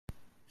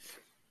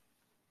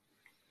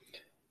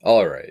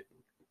All right,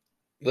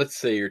 let's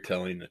say you're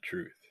telling the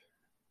truth,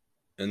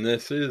 and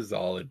this is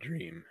all a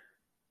dream.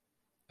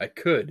 I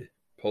could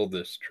pull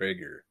this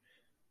trigger,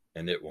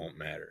 and it won't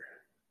matter.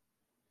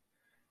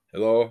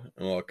 Hello,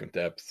 and welcome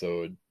to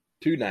episode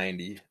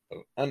 290 of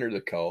Under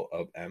the Cult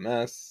of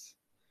MS.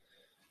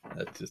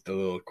 That's just a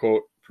little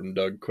quote from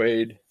Doug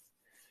Quaid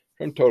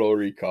from Total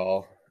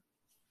Recall,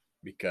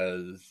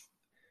 because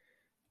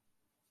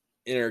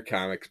in our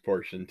comics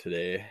portion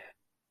today,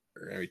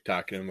 we're going to be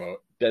talking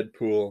about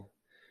Deadpool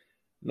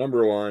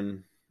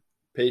 #1,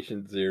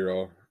 Patient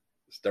Zero,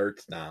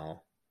 starts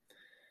now.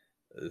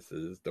 This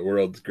is the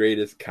world's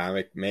greatest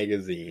comic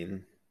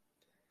magazine.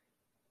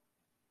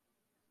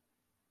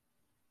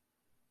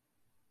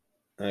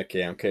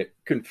 Okay, I'm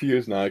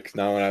confused now because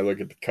now when I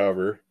look at the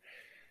cover,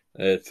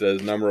 it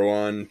says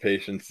 #1,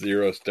 Patient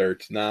Zero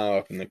starts now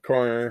up in the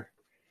corner.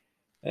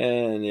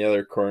 And in the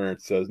other corner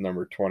it says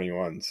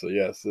 #21. So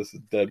yes, this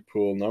is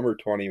Deadpool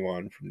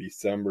 #21 from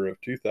December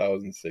of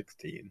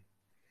 2016.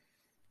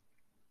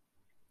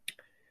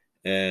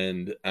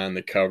 And on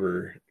the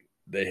cover,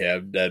 they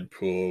have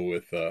Deadpool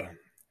with a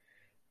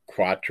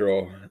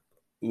Quattro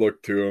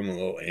look to him, a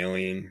little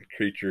alien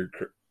creature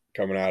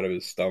coming out of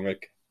his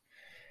stomach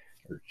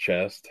or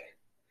chest.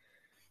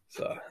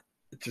 So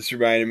it just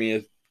reminded me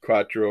of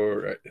Quattro,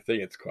 or I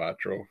think it's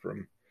Quattro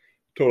from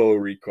Total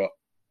Recall.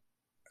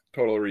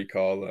 Total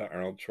Recall, the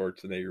Arnold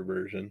Schwarzenegger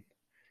version.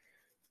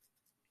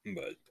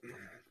 But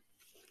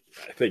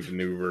I think the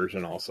new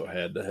version also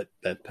had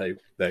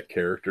that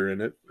character in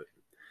it. But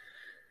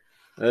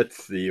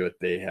let's see what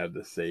they have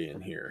to say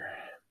in here.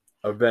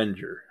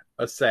 Avenger,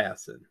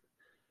 assassin,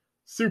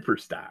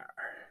 superstar,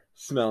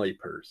 smelly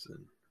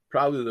person,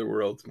 probably the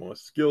world's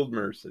most skilled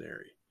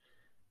mercenary,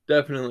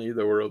 definitely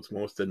the world's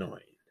most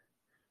annoying.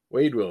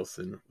 Wade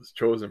Wilson was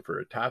chosen for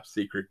a top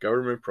secret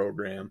government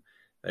program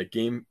that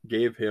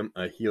gave him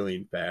a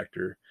healing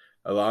factor,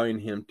 allowing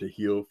him to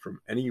heal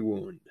from any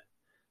wound.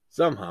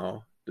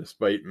 Somehow,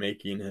 despite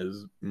making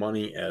his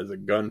money as a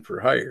gun for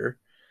hire,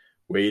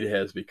 Wade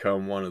has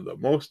become one of the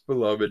most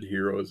beloved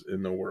heroes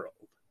in the world.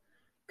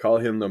 Call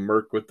him the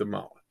Merc with the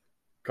mouth.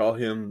 Call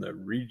him the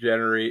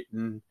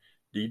regenerating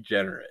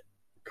degenerate.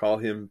 Call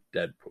him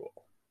Deadpool.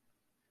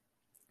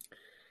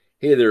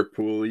 Hey there,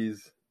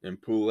 poolies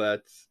and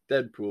poolettes.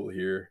 Deadpool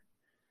here.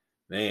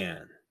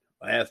 Man,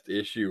 last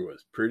issue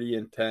was pretty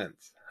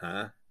intense,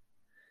 huh?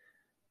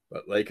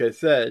 But like I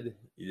said,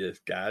 you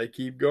just gotta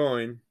keep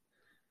going.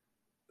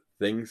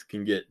 Things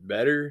can get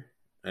better.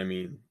 I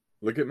mean,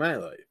 look at my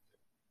life.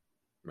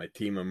 My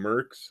team of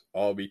mercs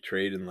all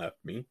betrayed and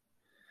left me.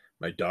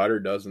 My daughter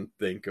doesn't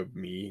think of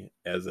me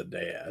as a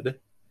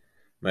dad.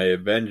 My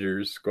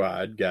Avengers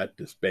squad got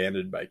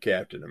disbanded by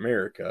Captain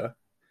America.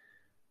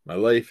 My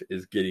wife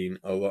is getting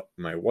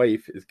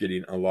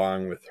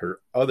along with her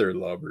other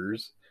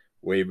lovers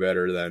way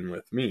better than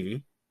with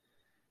me.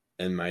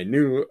 And my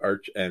new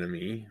arch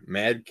enemy,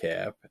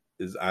 Madcap,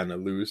 is on the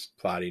loose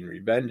plotting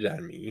revenge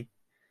on me.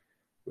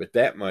 With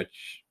that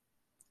much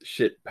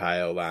shit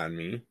piled on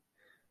me,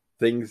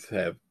 things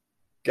have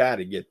got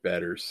to get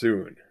better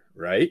soon,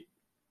 right?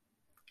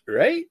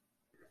 Right?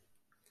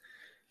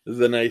 This is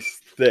a nice,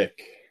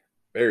 thick,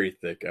 very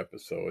thick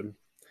episode.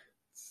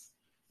 It's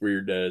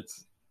weird that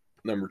it's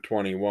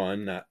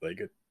 #21, not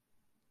like a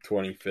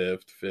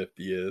 25th,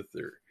 50th,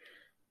 or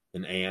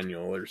an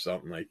annual or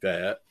something like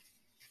that.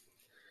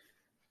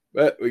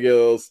 But we get a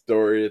little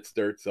story. It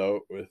starts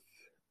out with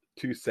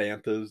two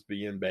Santas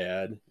being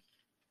bad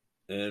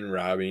and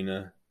robbing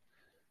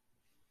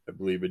I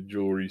believe, a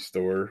jewelry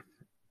store.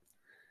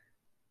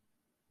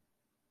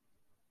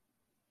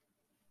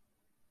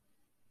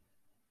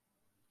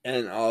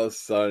 And all of a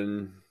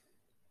sudden,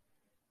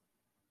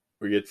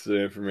 we get some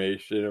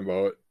information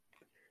about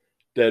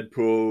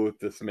Deadpool with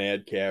this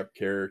Madcap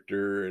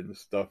character and the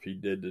stuff he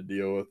did to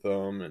deal with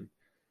them. And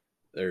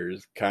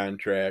there's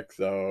contracts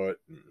out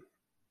and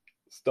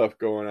stuff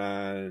going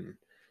on. And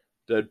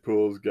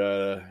Deadpool's got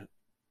to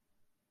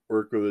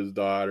work with his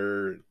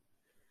daughter,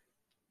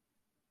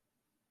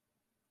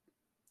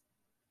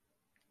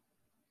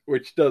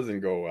 which doesn't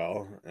go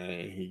well.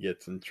 And he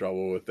gets in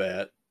trouble with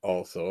that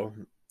also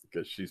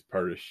because she's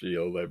part of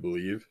S.H.I.E.L.D., I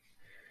believe.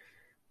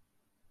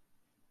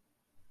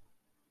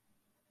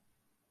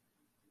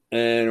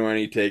 And when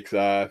he takes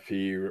off,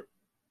 he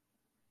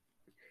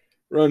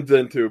runs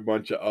into a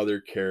bunch of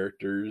other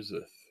characters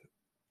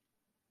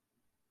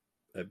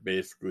that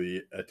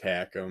basically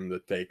attack him to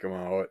take him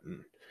out,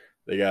 and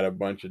they got a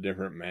bunch of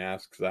different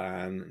masks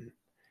on. And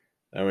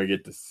then we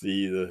get to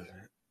see the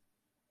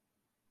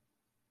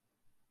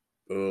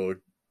little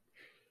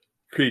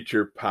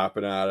creature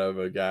popping out of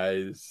a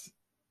guy's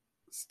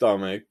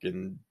stomach,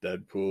 and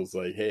Deadpool's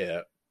like,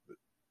 "Hey,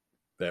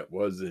 that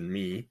wasn't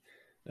me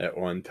at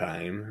one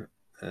time."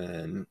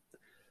 And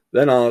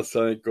then all of a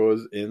sudden it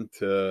goes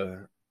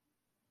into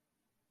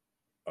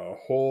a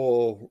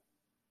whole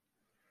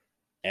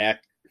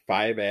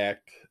 5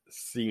 act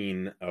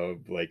scene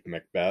of like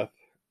Macbeth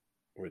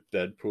with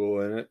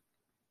Deadpool in it.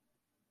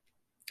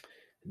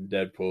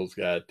 Deadpool's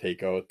got to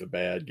take out the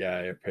bad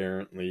guy,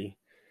 apparently.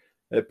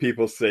 that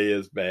people say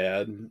is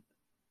bad.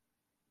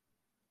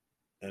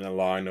 And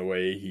along the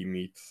way, he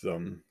meets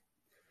some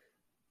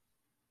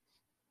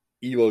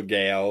evil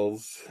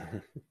gals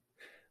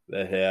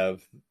that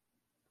have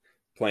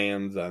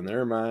plans on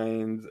their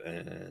minds,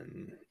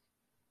 and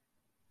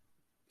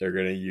they're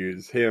going to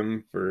use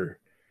him to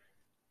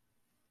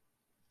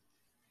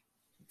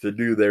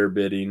do their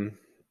bidding.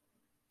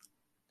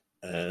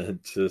 And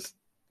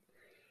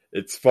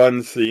it's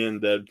fun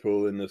seeing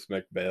Deadpool in this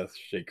Macbeth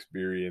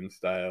Shakespearean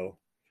style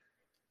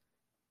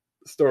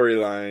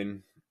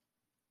storyline.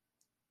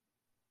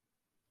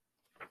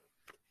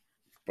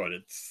 But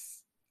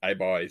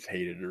I've always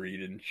hated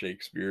reading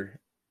Shakespeare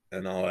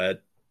and all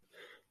that.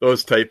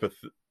 Those type of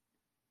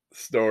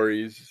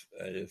stories,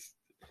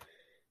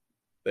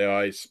 they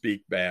always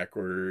speak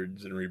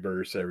backwards and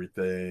reverse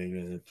everything,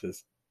 and it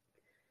just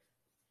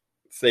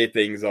say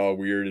things all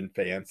weird and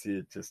fancy.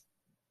 It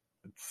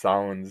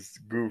sounds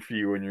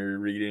goofy when you're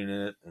reading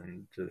it,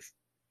 and just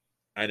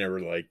I never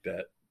liked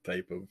that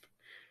type of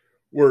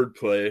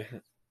wordplay,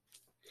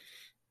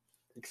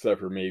 except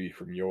for maybe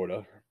from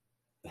Yoda.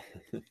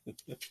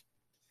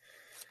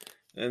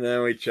 And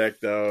then we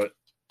checked out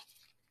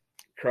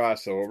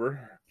Crossover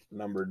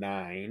number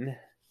 9.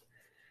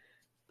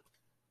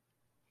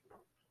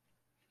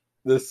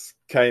 This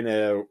kind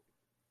of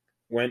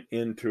went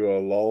into a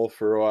lull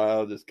for a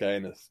while, just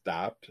kind of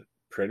stopped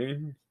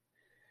printing.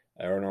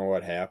 I don't know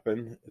what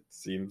happened. It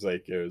seems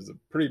like it was a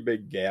pretty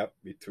big gap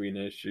between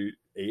issue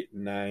 8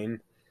 and 9.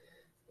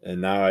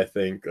 And now I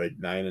think like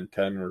 9 and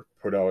 10 were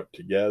put out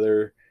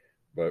together,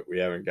 but we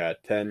haven't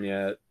got 10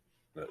 yet.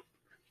 But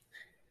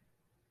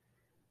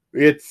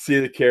we get to see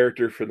the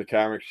character from the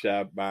comic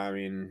shop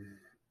bombing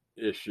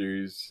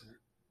issues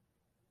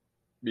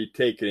be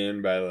taken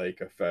in by like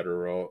a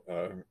federal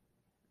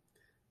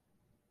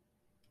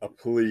a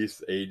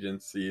police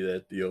agency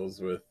that's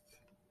dealing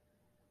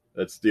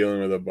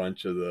with a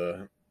bunch of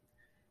the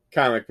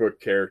comic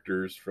book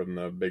characters from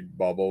the big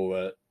bubble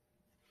that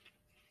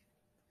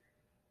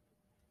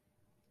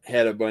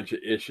had a bunch of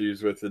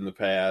issues with in the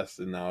past,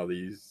 and now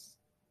these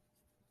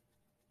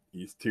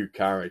two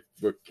comic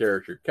book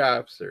character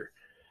cops are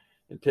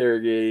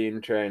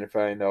interrogating, trying to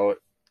find out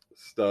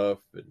stuff,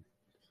 and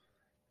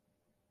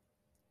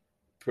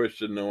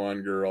pushing the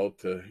one girl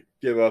to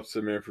give up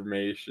some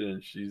information.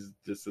 She's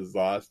just as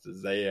lost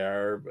as they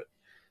are, but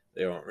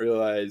they don't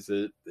realize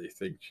it. They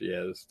think she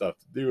has stuff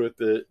to do with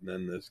it. And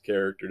then this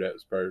character that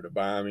was part of the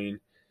bombing,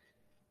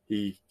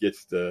 he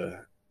gets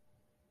to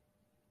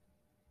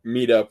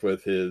meet up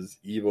with his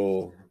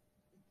evil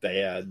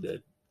dad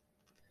that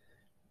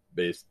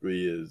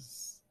basically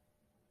is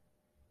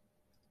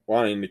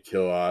wanting to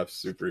kill off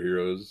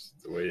superheroes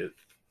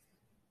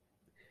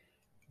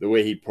the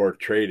way he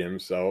portrayed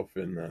himself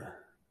in the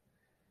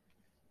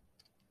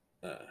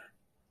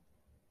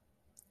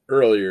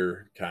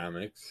earlier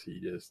comics. He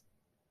just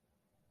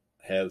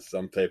has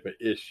some type of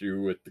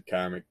issue with the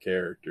comic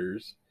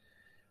characters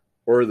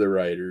or the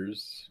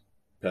writers,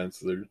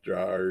 pencilers,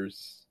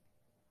 drawers,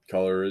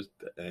 colorists,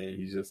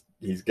 and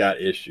he's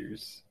got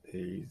issues.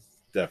 He's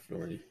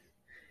definitely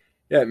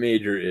got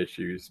major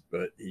issues,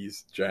 but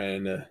he's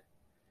trying to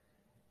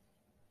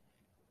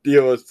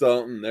deal with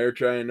something. They're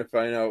trying to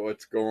find out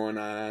what's going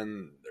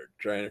on. They're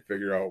trying to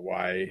figure out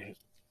why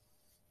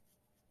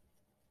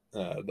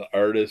the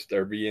artists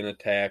are being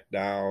attacked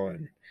now,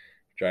 and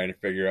trying to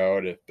figure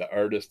out if the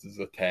artist is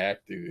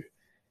attacked, do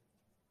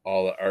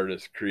all the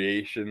artist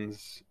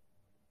creations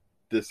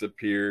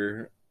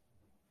disappear,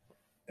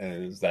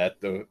 and is that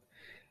the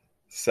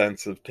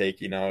sense of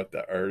taking out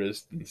the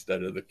artist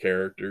instead of the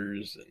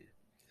characters? And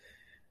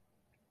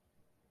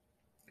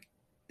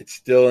it's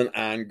still an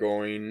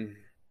ongoing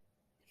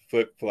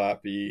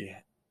flip-floppy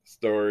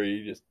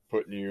story, just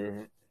putting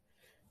you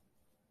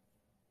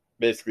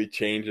basically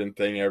changing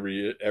thing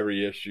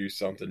every issue,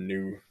 something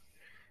new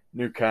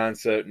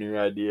concept, new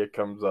idea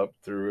comes up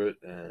through it.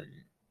 And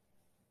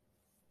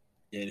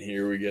in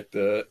here we get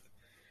to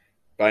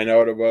find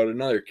out about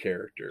another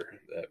character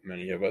that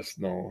many of us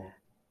know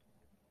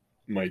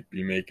might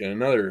be making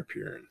another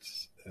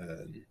appearance.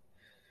 And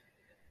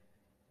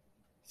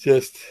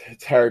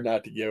it's hard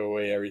not to give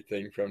away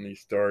everything from these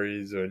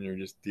stories when you're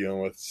just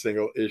dealing with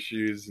single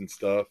issues and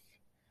stuff.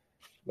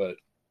 But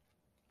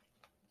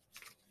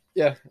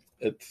yeah,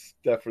 it's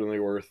definitely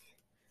worth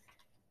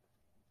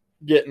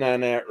getting on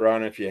that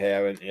run if you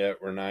haven't yet.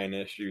 We're 9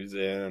 issues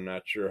in. I'm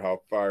not sure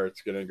how far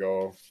it's going to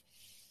go.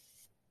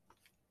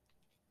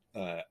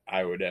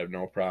 I would have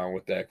no problem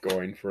with that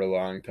going for a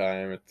long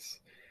time. It's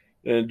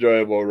an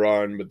enjoyable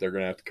run, but they're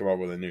going to have to come up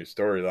with a new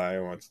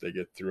storyline once they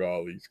get through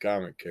all these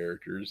comic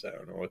characters. I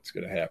don't know what's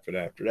going to happen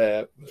after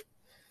that.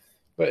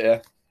 But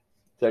yeah,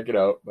 check it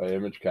out by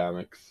Image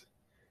Comics.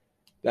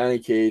 Donny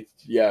Cates,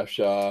 Geoff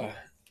Shaw,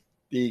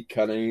 Dee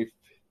Cunniffe,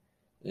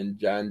 and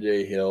John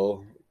J.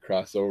 Hill,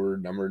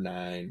 crossover number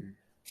 9.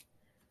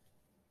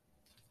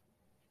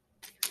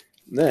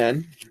 And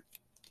then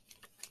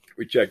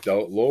we checked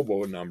out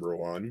Lobo number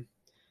 1.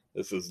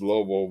 This is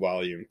Lobo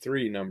volume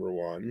 3 number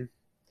 1.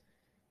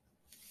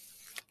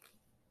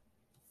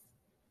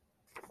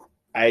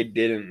 I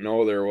didn't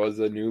know there was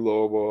a new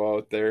Lobo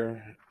out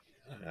there.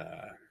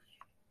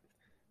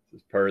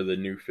 It's part of the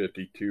New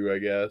 52, I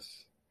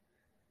guess,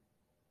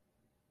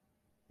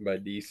 by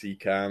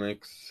DC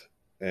Comics.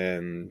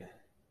 And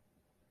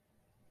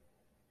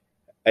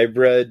I've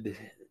read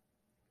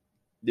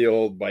the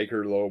old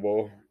Biker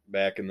Lobo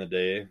back in the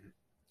day.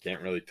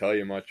 Can't really tell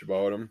you much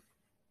about him.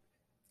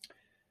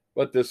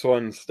 But this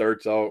one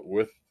starts out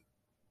with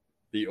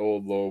the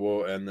old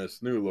Lobo and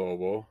this new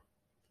Lobo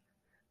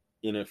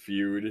in a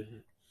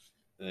feud,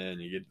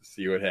 and you get to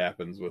see what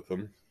happens with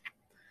them.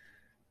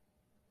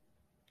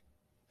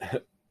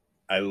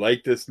 I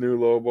like this new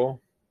Lobo.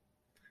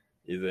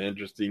 He's an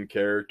interesting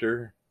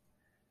character.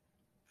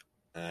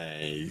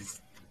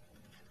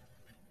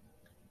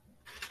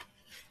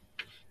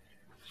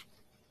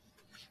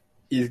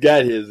 He's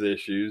got his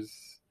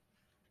issues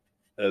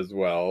as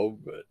well,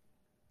 but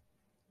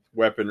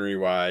weaponry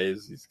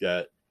wise, he's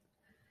got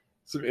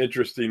some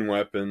interesting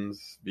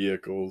weapons,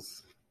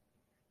 vehicles.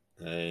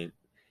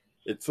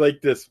 It's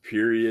like this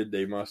period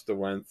they must have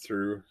went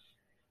through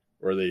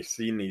where they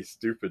seen these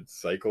stupid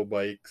cycle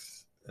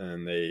bikes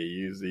and they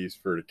use these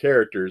for the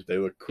characters. They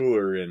look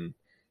cooler in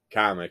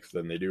comics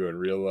than they do in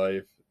real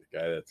life. The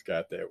guy that's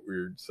got that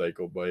weird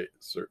cycle bike,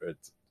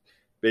 it's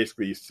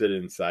basically you sit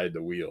inside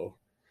the wheel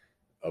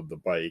of the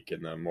bike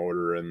and the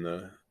motor and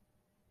the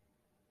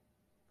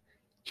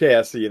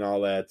chassis and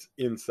all that's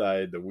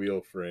inside the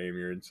wheel frame.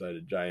 You're inside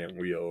a giant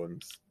wheel,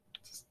 and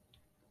it's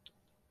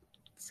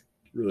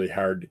really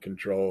hard to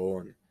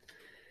control. And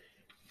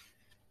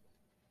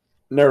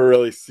never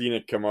really seen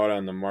it come out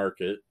on the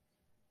market,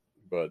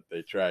 but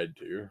they tried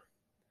to.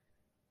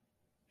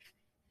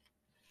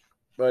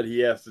 But he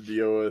has to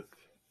deal with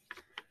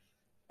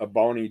a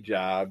bounty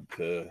job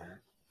to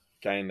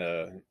kind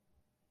of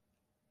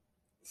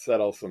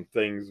settle some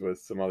things with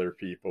some other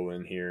people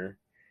in here.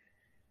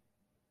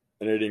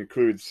 And it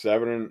includes I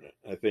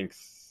think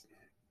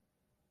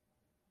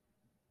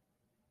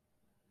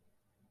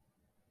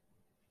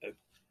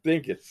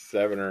it's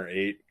 7 or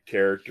 8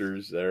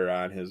 characters that are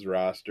on his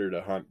roster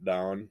to hunt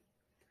down.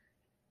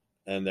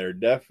 And they're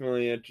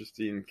definitely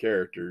interesting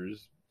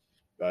characters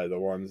by the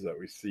ones that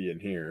we see in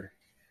here.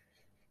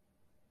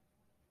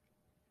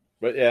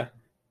 But yeah,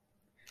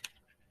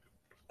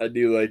 I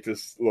do like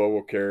this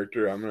Lobo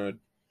character. I'm going to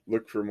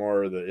look for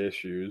more of the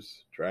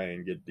issues, try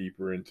and get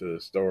deeper into the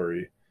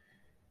story.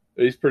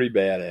 But he's pretty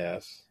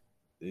badass.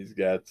 He's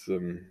got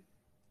some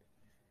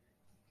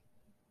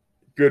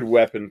good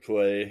weapon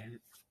play.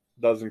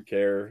 Doesn't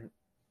care.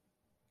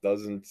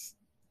 Doesn't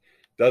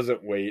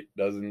wait.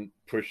 Doesn't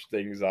push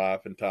things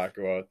off and talk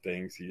about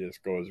things. He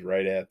just goes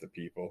right at the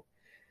people.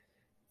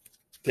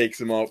 Takes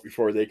them out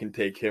before they can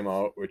take him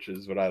out, which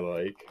is what I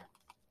like.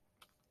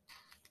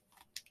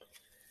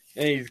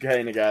 And he's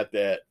kind of got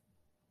that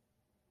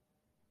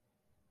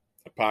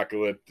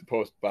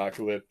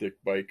post-apocalyptic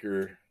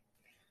biker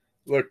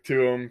look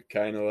to him,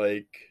 kind of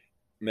like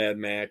Mad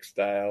Max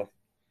style.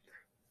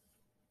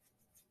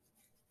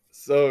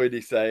 So we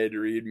decided to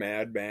read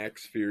Mad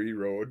Max Fury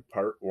Road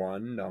Part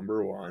 1,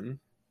 Number 1.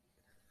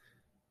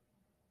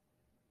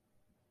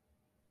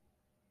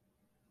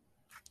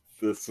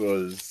 This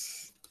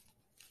was,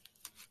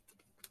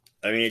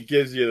 it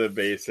gives you the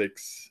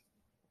basics,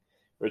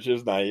 which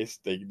is nice.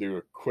 They do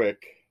a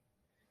quick,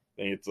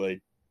 I think it's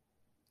like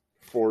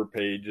 4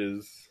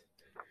 pages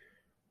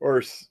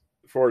or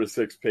 4 to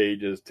 6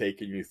 pages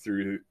taking you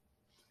through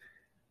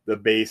the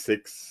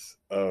basics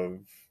of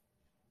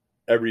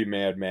every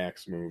Mad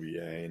Max movie.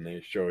 And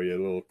they show you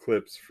little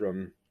clips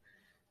from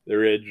the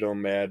original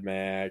Mad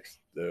Max,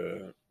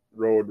 the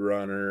Road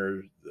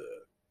Runner,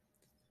 the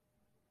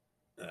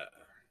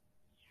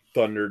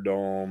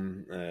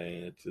Thunderdome.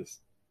 It's just,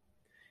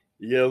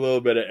 you get a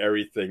little bit of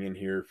everything in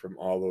here from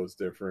all those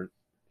different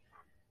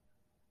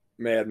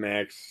Mad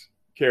Max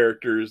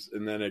characters,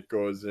 and then it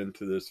goes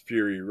into this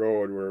Fury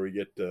Road where we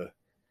get to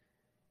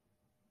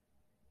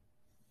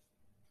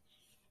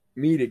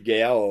meet a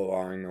gal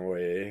along the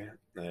way.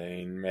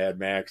 And Mad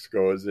Max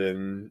goes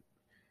in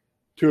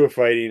to a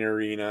fighting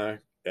arena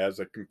as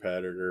a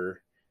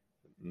competitor.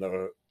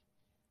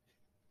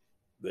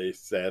 They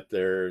sat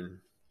there and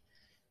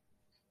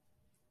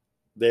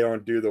they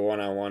don't do the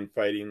one-on-one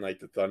fighting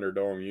like the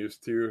Thunderdome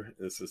used to.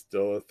 This is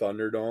still a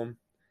Thunderdome,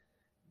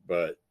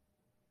 but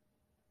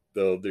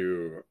they'll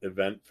do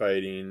event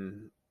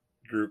fighting,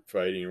 group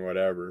fighting,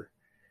 whatever.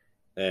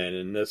 And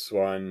in this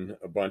one,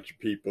 a bunch of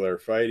people are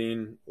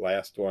fighting.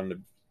 Last one to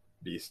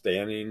be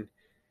standing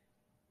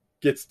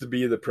gets to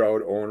be the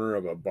proud owner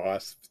of a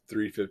Boss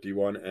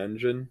 351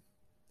 engine,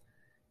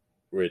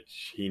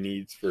 which he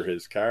needs for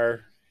his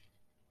car,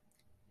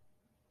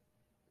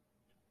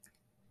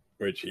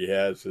 which he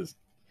has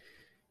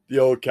the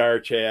old car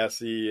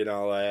chassis and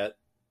all that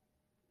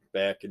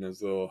back in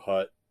his little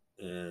hut.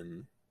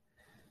 And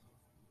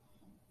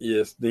he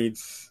just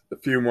needs a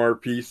few more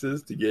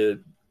pieces to get it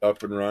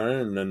up and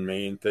running. And then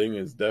main thing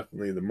is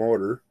definitely the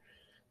motor.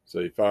 So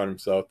he found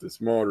himself this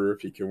motor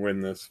if he can win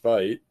this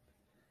fight.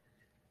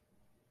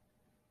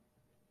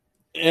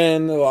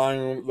 And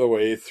along the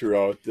way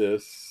throughout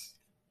this,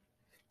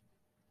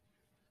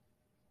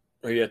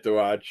 we get to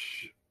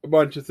watch a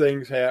bunch of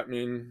things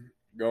happening,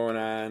 going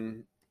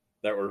on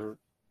that were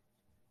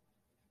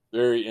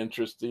very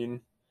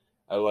interesting.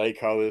 I like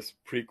how this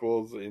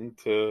prequels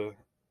into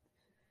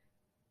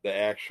the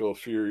actual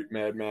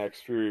Mad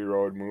Max Fury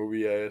Road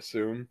movie, I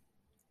assume.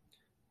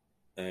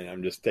 And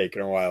I'm just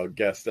taking a wild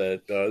guess that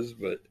it does,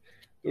 but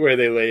the way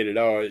they laid it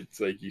out, it's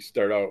like you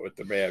start out with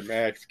the Mad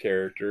Max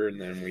character, and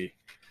then we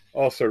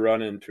also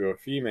run into a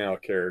female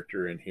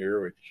character in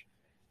here, which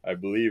I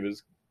believe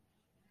is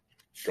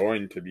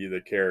going to be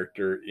the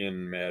character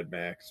in Mad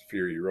Max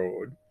Fury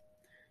Road.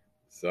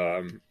 So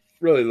I'm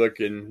really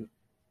looking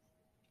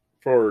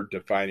forward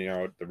to finding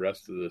out the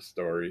rest of the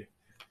story.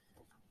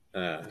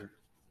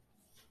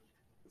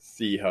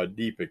 See how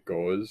deep it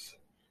goes.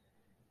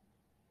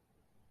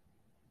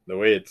 The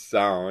way it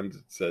sounds,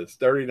 it says,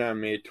 starting on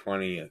May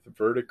 20th,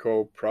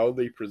 Vertigo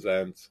proudly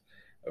presents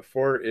a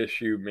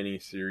 4-issue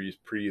miniseries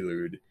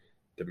prelude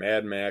to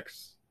Mad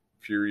Max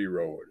Fury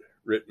Road,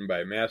 written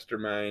by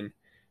Mastermind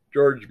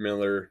George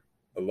Miller,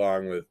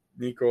 along with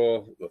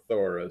Nico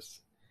Lathoris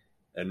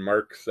and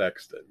Mark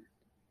Sexton.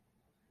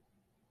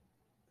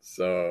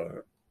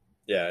 So,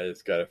 yeah, I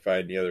just got to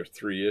find the other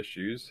 3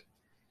 issues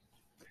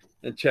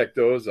and check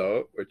those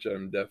out, which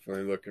I'm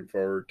definitely looking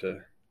forward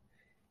to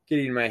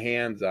getting my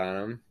hands on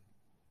them.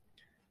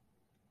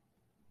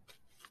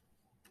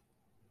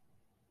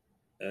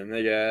 And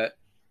they got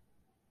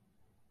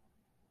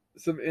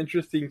some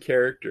interesting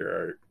character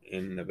art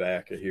in the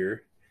back of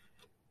here,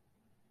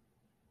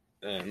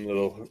 and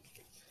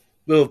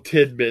little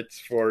tidbits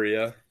for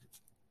you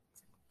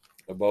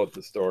about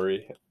the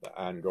story, the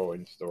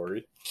ongoing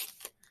story.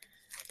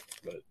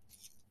 But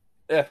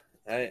yeah,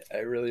 I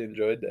really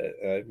enjoyed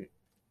that.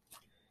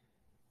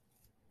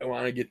 I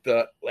want to get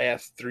the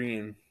last 3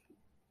 and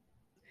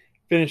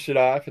finish it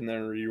off, and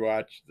then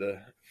rewatch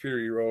the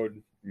Fury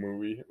Road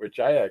movie, which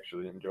I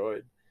actually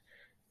enjoyed.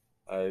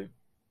 I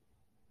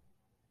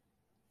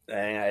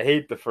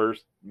hate the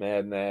first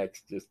Mad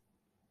Max. Just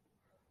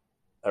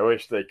I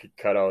wish they could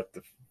cut out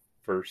the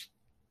first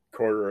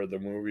quarter of the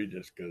movie,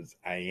 just because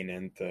I ain't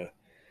into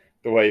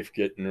the wife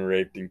getting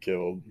raped and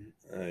killed.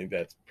 I think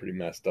that's pretty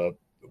messed up.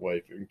 The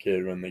wife and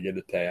kid when they get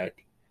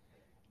attacked.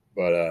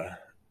 But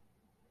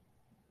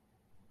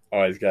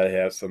always got to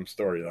have some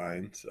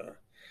storyline. So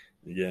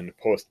again,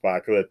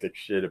 post-apocalyptic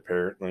shit.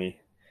 Apparently,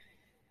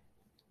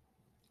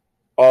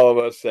 all of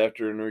us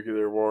after a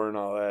nuclear war and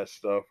all that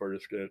stuff, we're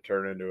just going to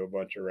turn into a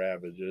bunch of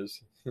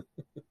ravages.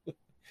 There's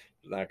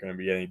not going to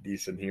be any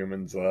decent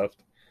humans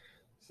left.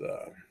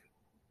 So,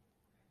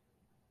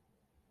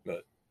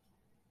 but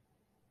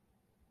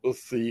we'll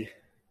see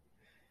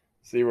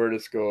where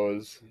this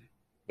goes.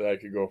 But I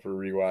could go for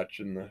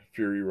rewatching the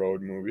Fury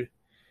Road movie.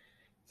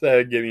 So that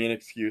would give me an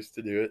excuse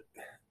to do it.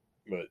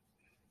 But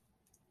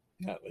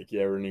not like you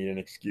ever need an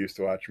excuse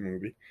to watch a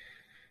movie.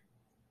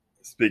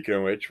 Speaking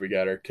of which, we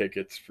got our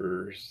tickets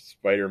for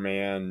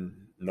Spider-Man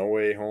No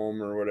Way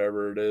Home or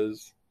whatever it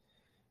is.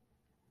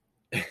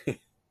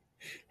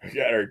 We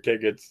got our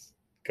tickets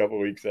a couple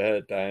weeks ahead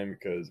of time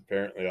because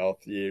apparently all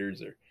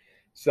theaters are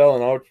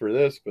selling out for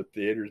this, but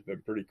theaters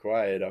been pretty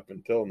quiet up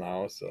until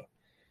now. So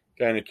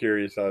kind of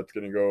curious how it's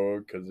going to go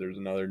because there's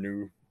another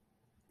new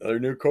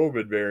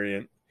COVID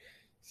variant.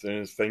 As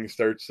soon as things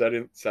start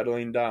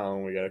settling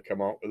down, we got to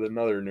come out with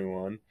another new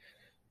one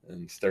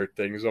and start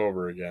things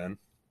over again.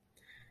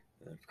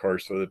 And of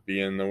course, with it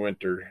being the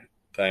winter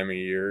time of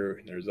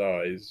year, there's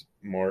always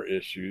more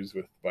issues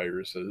with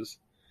viruses.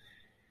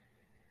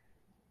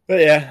 But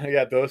yeah, I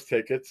got those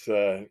tickets.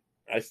 I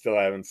still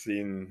haven't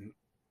seen,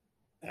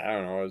 I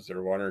don't know, is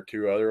there 1 or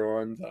 2 other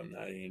ones? I'm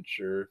not even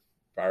sure.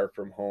 Far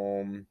From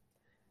Home,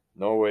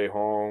 No Way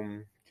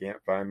Home,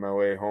 Can't Find My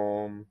Way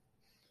Home,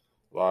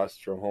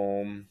 Lost From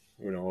Home,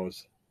 who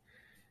knows.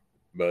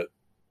 But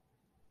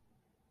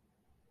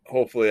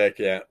hopefully I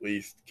can at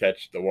least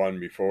catch the one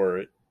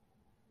before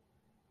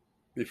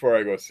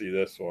I go see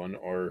this one,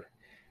 or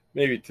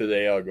maybe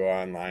today I'll go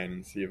online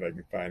and see if I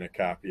can find a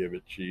copy of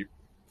it cheap.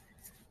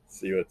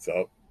 See what's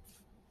up.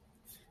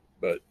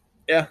 But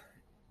yeah,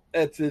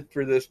 that's it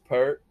for this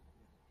part,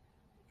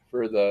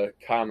 for the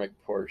comic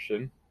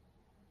portion.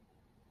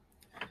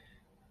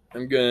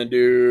 I'm gonna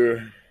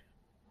do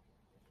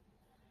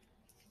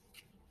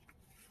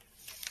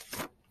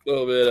a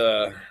little bit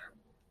of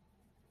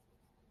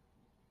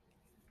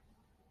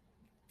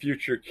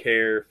future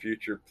care,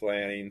 future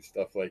planning,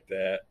 stuff like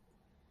that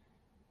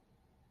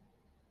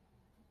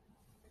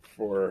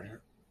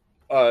for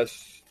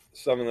us.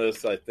 Some of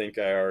this I think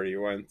I already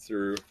went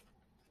through.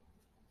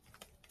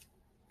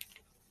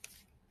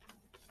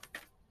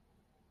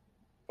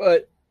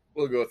 But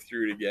we'll go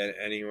through it again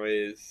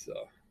anyways.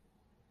 So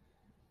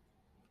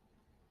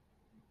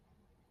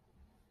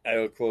I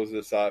will close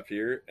this off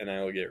here, and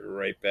I will get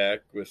right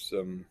back with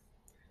some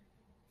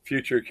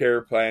future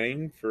care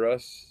planning for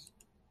us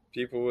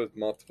people with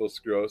multiple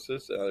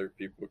sclerosis and other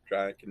people with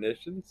chronic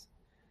conditions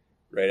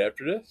right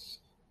after this.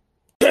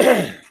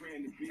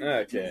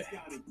 Okay,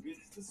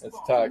 let's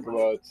talk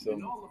about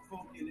some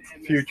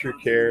future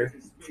care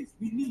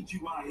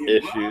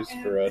issues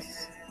for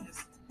us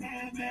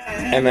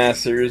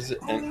MSers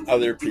and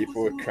other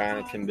people with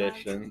chronic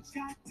conditions,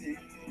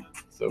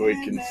 so we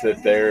can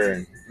sit there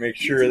and make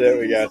sure that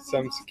we got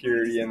some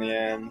security in the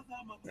end,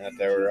 not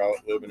that we're out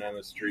living on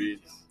the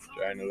streets,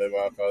 trying to live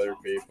off other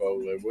people,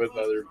 live with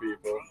other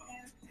people,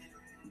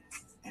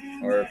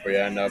 or if we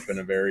end up in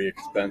a very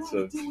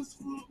expensive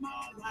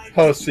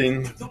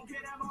housing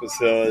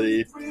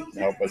facility to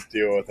help us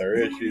deal with our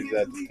issues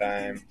at the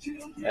time,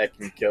 that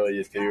can kill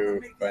you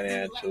too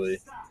financially.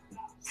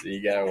 So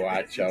you gotta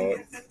watch out.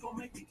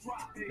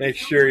 Make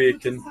sure you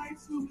can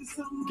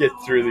get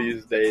through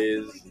these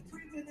days,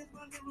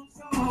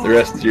 the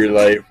rest of your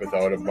life,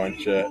 without a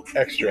bunch of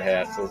extra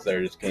hassles that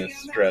are just gonna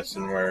stress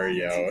and wear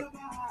you out.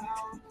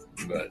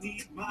 But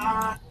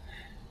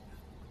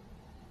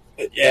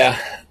yeah,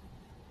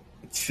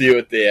 let's see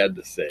what they had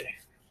to say.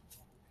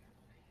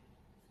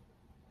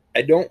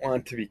 I don't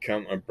want to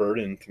become a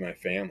burden to my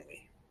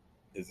family,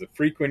 is a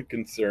frequent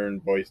concern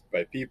voiced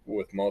by people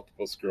with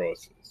multiple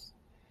sclerosis,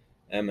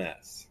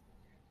 MS.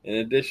 In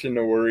addition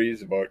to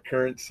worries about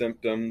current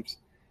symptoms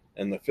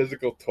and the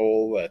physical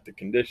toll that the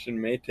condition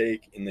may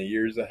take in the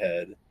years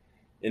ahead,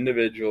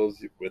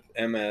 individuals with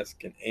MS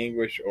can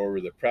anguish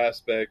over the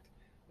prospect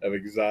of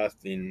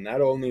exhausting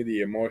not only the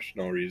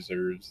emotional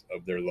reserves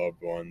of their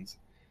loved ones,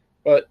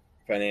 but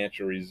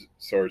financial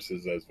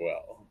resources as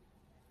well.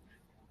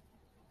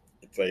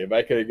 It's like if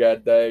I could have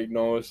got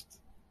diagnosed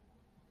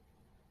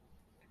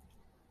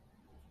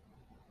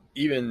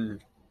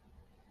even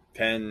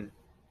 10,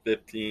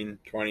 15,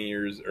 20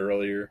 years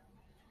earlier,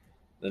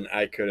 then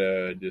I could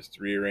have just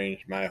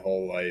rearranged my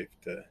whole life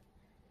to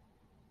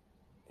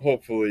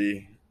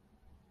hopefully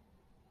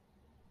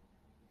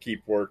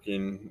keep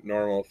working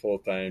normal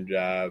full-time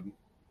job,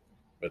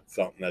 but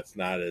something that's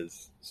not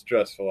as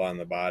stressful on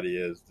the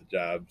body as the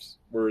jobs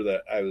were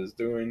that I was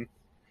doing,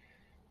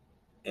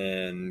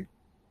 and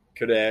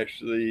could have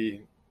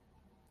actually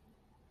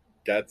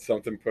got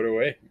something put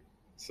away,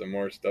 some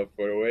more stuff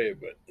put away,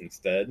 but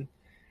instead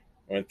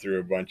went through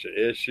a bunch of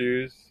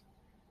issues,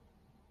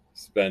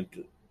 spent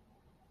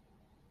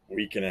a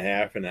week and a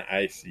half in an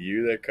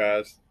ICU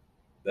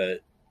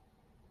that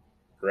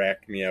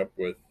racked me up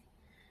with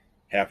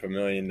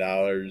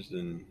 $500,000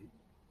 in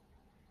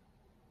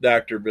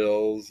doctor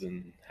bills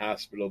and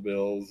hospital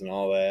bills and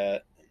all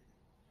that.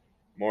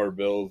 More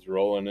bills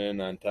rolling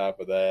in on top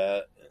of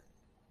that.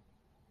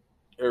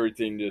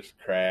 Everything just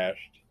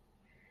crashed,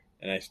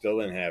 and I still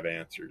didn't have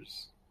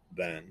answers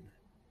then.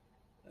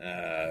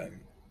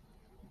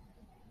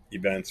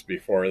 Events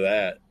before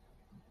that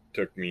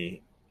took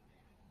me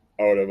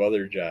out of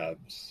other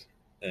jobs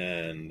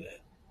and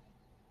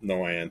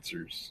no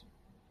answers.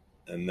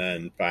 And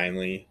then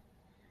finally,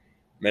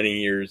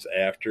 many years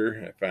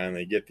after, I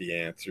finally get the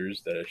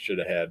answers that I should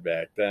have had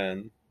back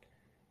then.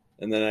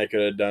 And then I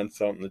could have done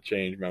something to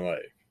change my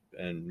life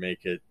and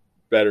make it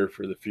better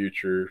for the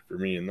future for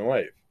me and the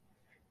wife.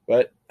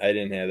 But I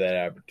didn't have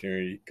that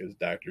opportunity because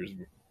doctors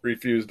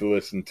refused to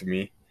listen to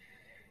me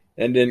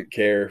and didn't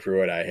care for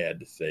what I had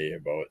to say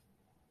about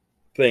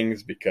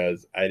things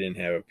because I didn't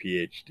have a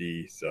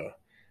PhD, so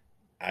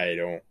I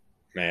don't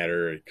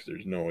matter because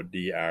there's no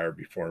DR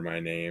before my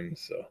name.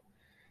 So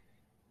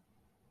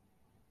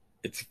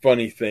it's a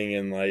funny thing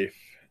in life,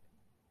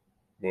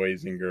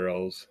 boys and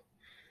girls.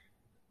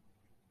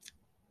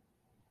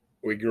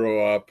 We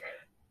grow up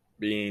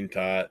being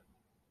taught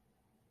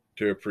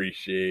to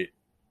appreciate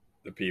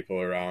the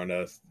people around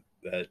us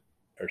that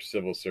are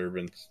civil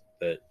servants,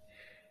 that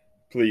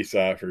police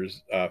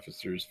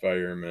officers,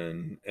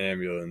 firemen,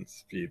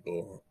 ambulance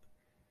people,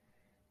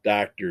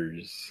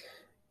 doctors,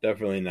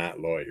 definitely not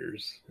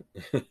lawyers.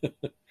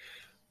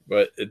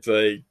 But it's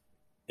like,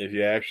 if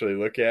you actually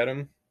look at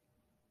them,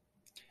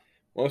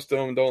 most of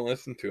them don't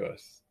listen to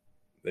us.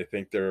 They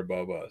think they're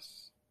above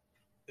us.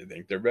 They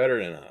think they're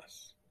better than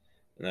us.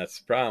 And that's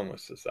the problem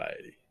with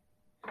society.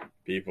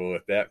 People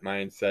with that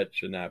mindset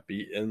should not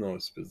be in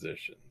those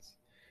positions.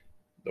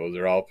 Those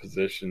are all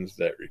positions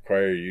that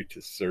require you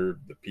to serve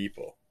the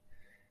people.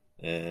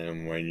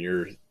 And when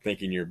you're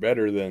thinking you're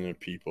better than the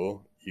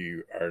people,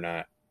 you are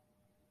not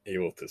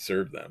able to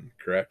serve them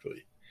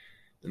correctly.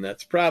 And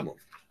that's a problem.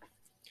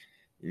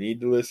 You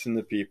need to listen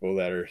to people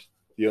that are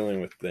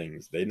dealing with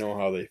things. They know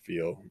how they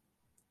feel.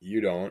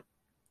 You don't.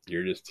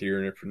 You're just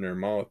hearing it from their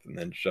mouth and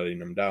then shutting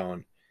them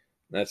down.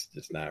 That's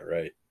just not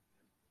right.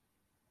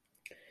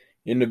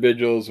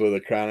 Individuals with a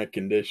chronic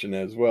condition,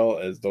 as well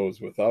as those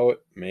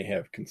without, may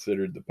have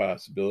considered the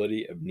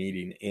possibility of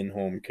needing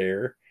in-home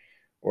care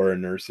or a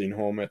nursing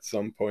home at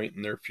some point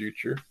in their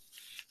future.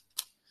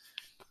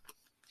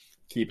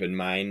 Keep in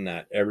mind,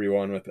 not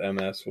everyone with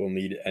MS will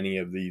need any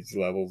of these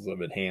levels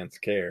of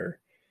enhanced care,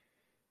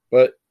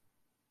 but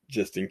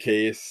just in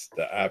case,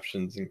 the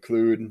options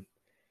include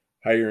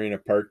hiring a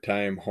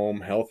part-time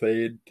home health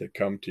aide to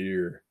come to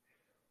your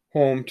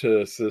home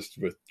to assist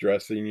with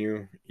dressing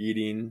you,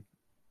 eating,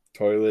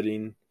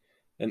 toileting,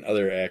 and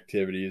other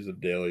activities of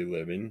daily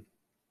living.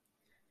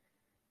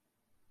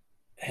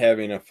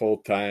 Having a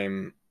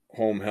full-time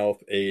home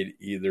health aide,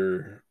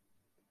 either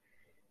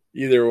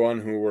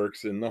one who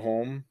works in the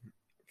home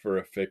for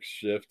a fixed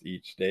shift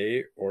each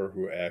day or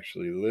who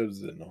actually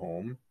lives in the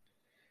home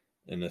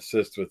and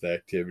assist with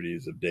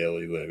activities of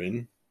daily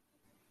living,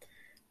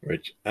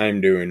 which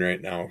I'm doing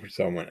right now for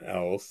someone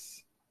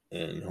else,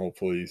 and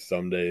hopefully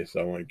someday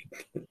someone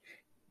can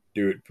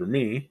do it for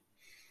me.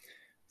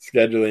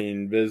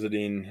 Scheduling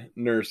visiting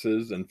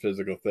nurses and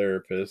physical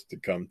therapists to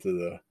come to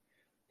the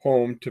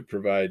home to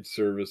provide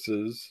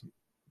services.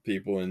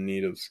 People in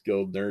need of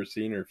skilled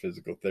nursing or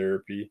physical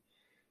therapy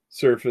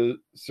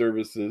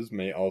services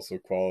may also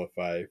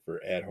qualify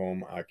for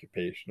at-home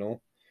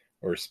occupational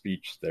or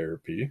speech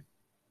therapy,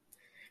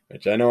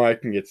 which I know I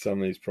can get some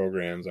of these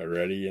programs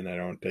already, and I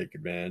don't take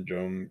advantage of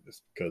them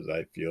just because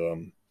I feel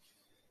I'm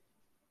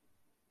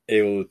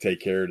able to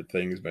take care of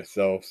things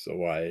myself. So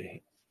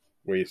why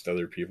waste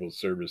other people's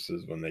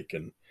services when they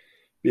can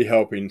be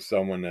helping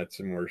someone that's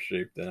in worse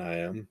shape than I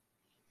am?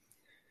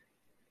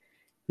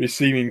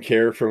 Receiving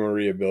care from a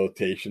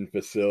rehabilitation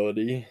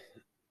facility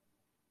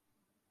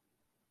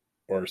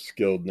or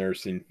skilled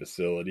nursing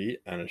facility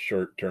on a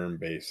short-term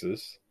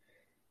basis,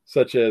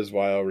 such as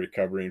while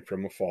recovering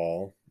from a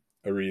fall,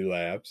 a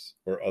relapse,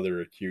 or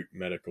other acute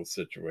medical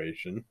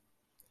situation.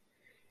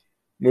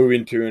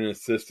 Moving to an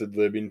assisted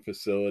living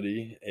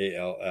facility,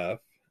 ALF,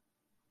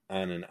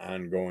 on an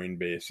ongoing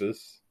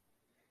basis.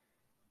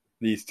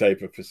 These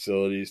type of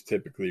facilities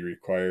typically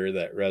require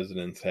that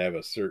residents have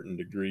a certain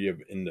degree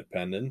of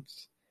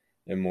independence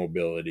and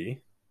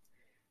mobility,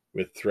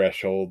 with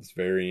thresholds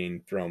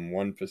varying from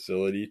one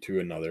facility to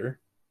another.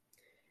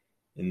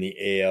 In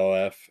the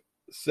ALF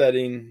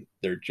setting,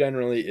 there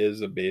generally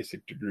is a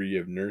basic degree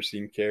of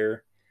nursing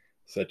care,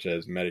 such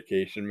as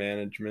medication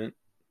management.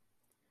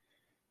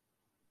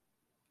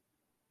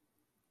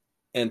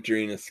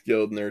 Entering a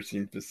skilled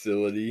nursing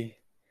facility,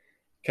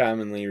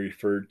 commonly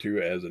referred to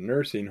as a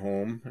nursing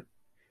home,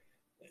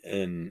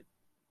 and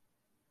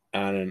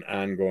on an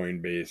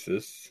ongoing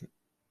basis.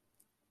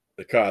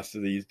 The cost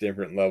of these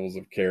different levels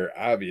of care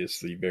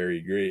obviously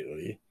vary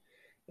greatly,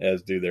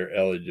 as do their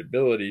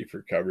eligibility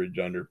for coverage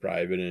under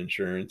private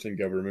insurance and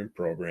government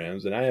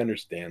programs. And I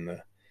understand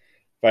the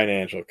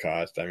financial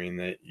cost. I mean,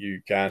 that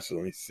you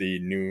constantly see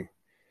new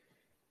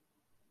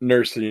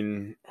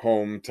nursing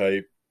home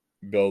type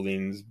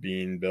buildings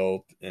being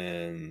built,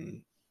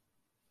 and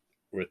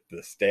with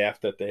the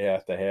staff that they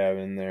have to have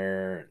in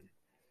there,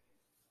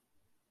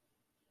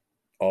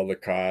 all the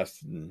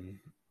costs and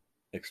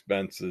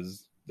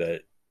expenses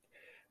that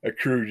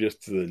accrue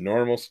just to the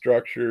normal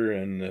structure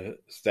and the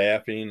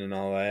staffing and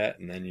all that,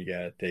 and then you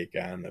got to take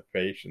on the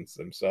patients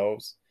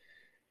themselves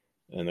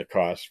and the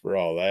cost for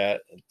all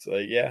that. It's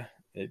like, yeah,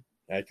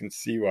 I can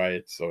see why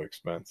it's so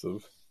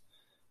expensive.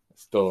 I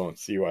still don't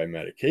see why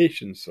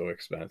medication's so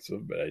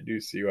expensive, but I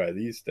do see why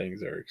these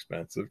things are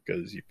expensive,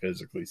 because you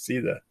physically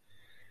see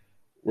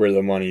where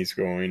the money's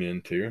going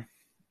into.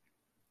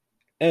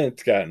 And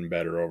it's gotten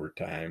better over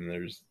time.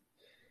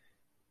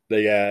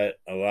 They got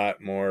a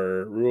lot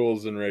more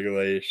rules and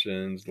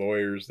regulations,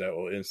 lawyers that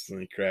will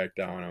instantly crack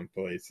down on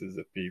places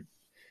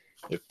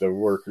if the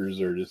workers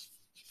are just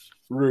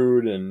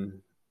rude and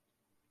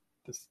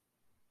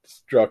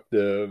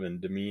destructive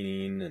and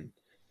demeaning, and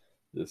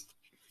just,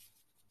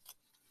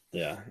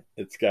 yeah,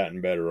 it's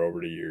gotten better over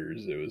the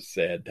years. It was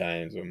sad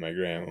times when my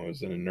grandma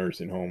was in a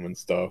nursing home and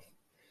stuff.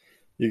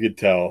 You could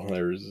tell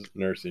there was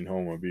nursing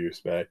home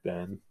abuse back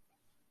then.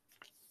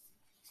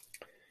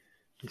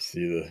 You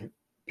see the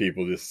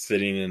people just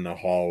sitting in the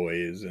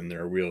hallways in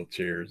their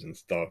wheelchairs and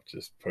stuff,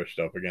 just pushed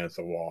up against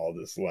a wall,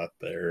 just left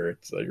there.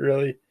 It's like,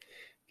 really?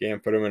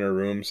 Can't put them in a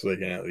room so they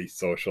can at least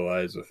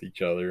socialize with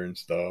each other and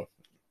stuff?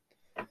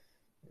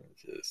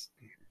 Just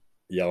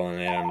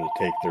yelling at them to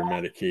take their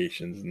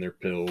medications and their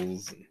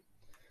pills and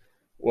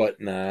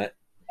whatnot.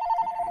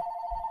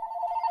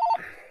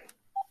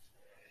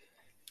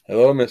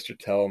 Hello, Mr.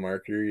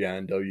 Telemarketer. You're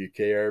on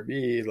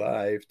WKRB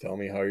Live. Tell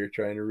me how you're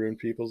trying to ruin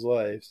people's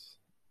lives.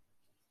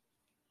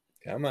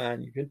 Come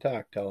on, you can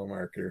talk,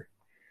 telemarketer.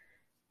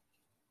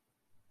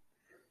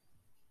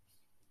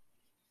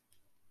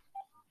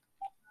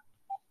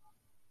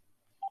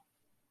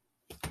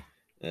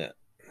 Yeah,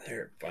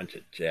 they're a bunch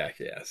of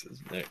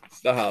jackasses.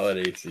 It's the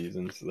holiday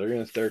season, so they're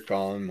going to start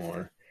calling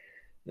more.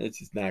 It's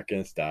just not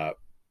going to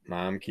stop.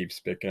 Mom keeps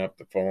picking up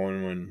the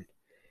phone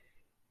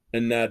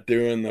and not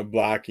doing the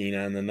blocking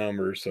on the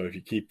number. So if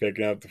you keep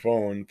picking up the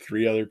phone,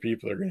 3 other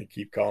people are going to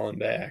keep calling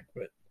back.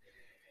 But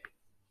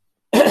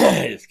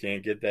I just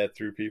can't get that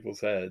through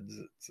people's heads.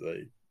 It's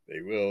like,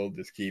 they will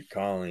just keep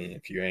calling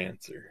if you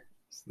answer.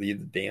 Just leave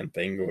the damn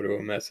thing, go to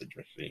a message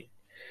machine.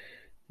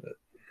 But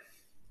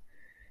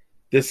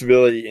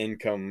disability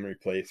income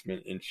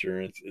replacement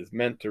insurance is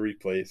meant to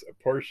replace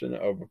a portion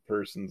of a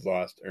person's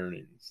lost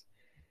earnings,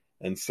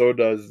 and so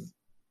does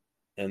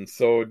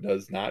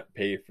not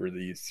pay for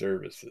these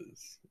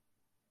services.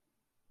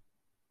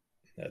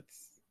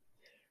 That's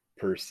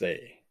per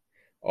se.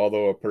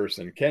 Although a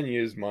person can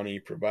use money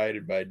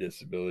provided by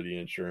disability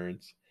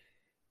insurance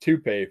to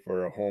pay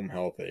for a home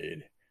health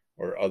aide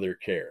or other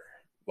care.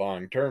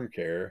 Long-term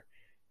care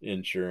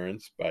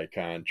insurance, by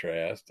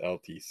contrast,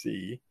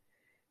 LTC,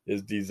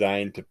 is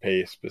designed to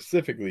pay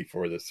specifically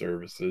for the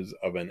services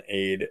of an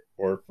aide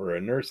or for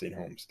a nursing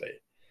home stay.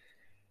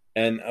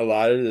 And a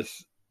lot of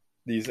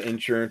these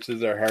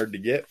insurances are hard to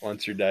get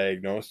once you're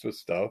diagnosed with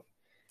stuff.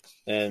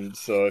 And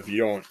so if you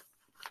don't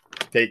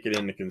take it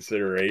into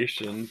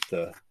consideration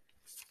to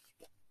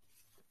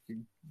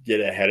get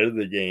ahead of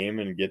the game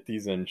and get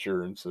these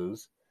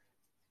insurances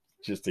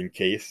just in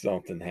case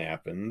something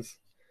happens,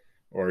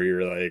 or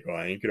you're like, well,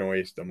 I ain't gonna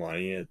waste the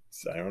money.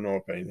 I don't know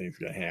if anything's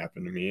gonna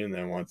happen to me. And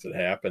then once it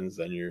happens,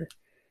 then you're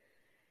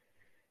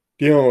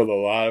dealing with a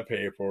lot of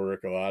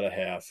paperwork, a lot of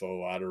hassle,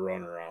 a lot of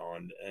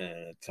runaround,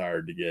 and it's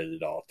hard to get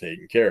it all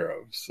taken care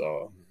of.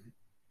 So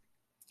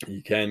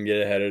you can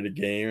get ahead of the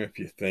game if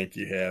you think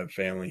you have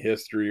family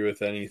history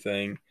with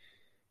anything.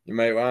 You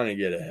might want to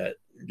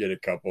get a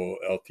couple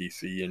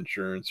LTC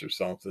insurance or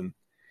something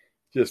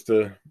just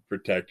to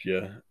protect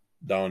you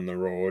down the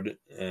road.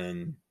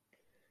 And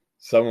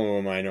some of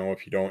them, I know,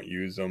 if you don't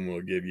use them,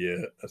 will give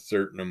you a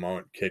certain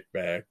amount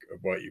kickback of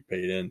what you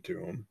paid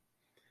into them.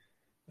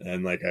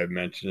 And like I've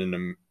mentioned in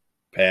the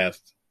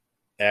past,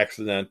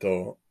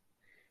 accidental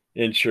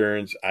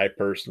insurance, I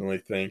personally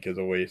think, is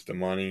a waste of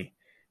money.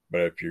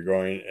 But if you're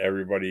going,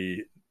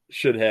 everybody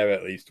should have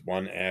at least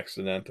one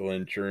accidental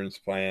insurance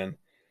plan.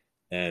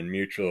 And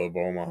Mutual of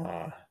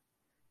Omaha, I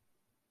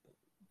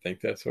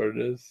think that's what it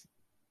is.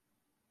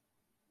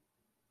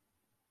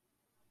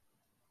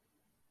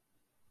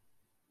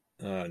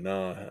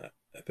 No,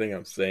 I think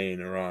I'm saying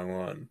the wrong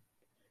one.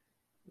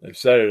 I've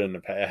said it in the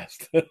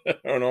past. I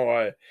don't know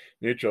why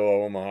Mutual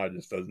of Omaha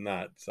just does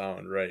not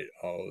sound right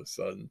all of a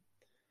sudden.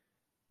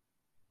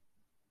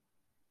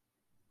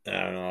 I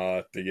don't know. I'll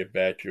have to get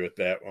back to you with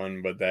that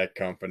one, but that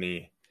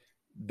company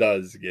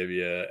does give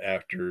you,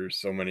 after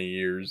so many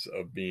years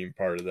of being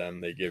part of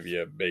them, they give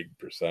you a big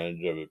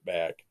percentage of it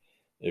back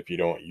if you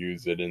don't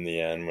use it in the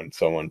end when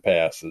someone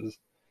passes.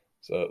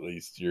 So at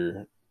least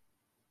your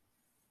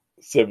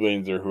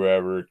siblings or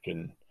whoever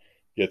can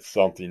get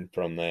something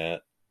from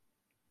that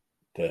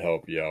to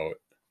help you out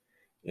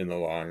in the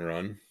long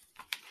run.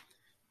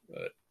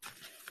 But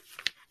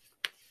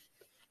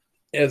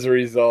as a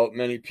result,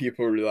 many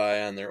people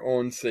rely on their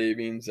own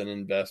savings and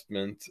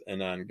investments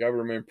and on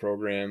government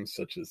programs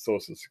such as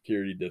Social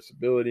Security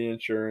disability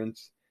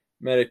insurance,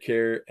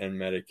 Medicare, and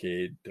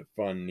Medicaid to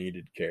fund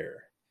needed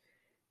care.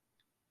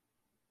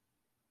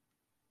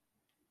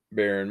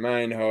 Bear in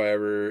mind,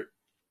 however,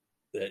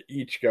 that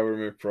each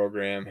government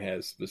program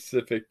has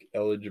specific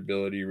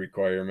eligibility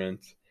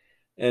requirements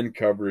and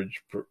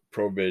coverage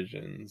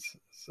provisions.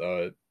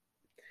 So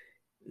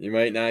you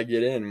might not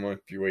get in if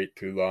you wait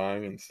too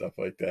long and stuff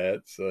like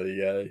that. So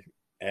you gotta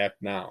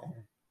act now.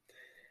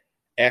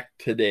 Act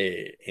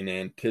today in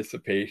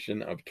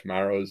anticipation of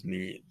tomorrow's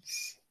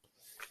needs.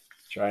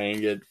 Try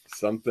and get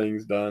some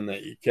things done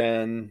that you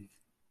can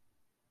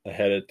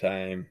ahead of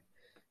time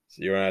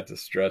so you don't have to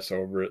stress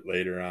over it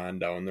later on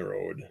down the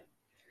road.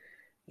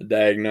 The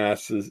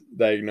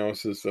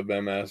diagnosis of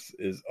MS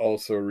is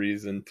also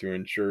reason to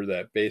ensure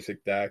that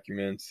basic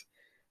documents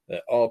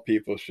that all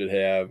people should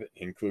have,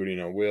 including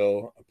a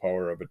will, a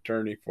power of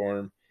attorney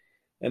form,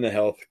 and a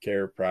health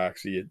care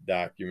proxy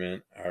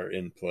document, are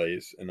in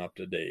place and up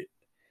to date.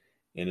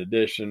 In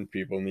addition,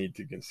 people need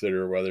to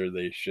consider whether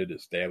they should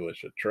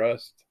establish a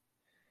trust.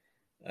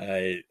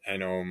 I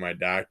know my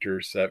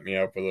doctor set me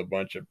up with a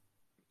bunch of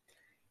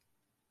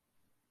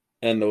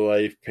end of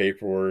life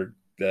paperwork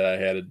that I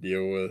had to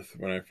deal with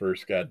when I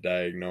first got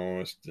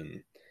diagnosed,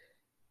 and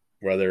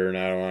whether or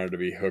not I wanted to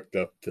be hooked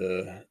up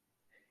to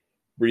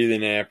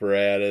breathing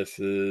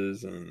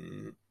apparatuses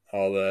and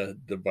all the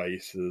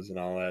devices and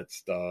all that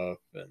stuff,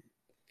 and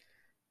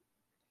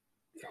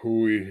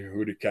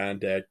who to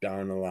contact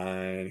down the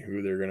line,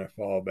 who they're going to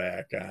fall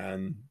back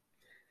on,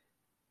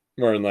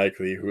 more than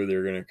likely who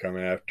they're going to come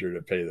after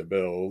to pay the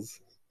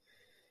bills.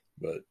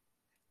 But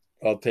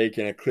while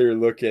taking a clear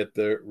look at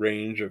the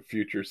range of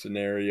future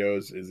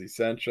scenarios is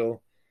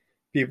essential,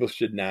 people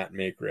should not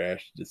make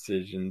rash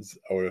decisions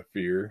out of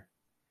fear.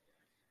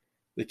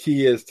 The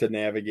key is to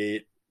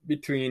navigate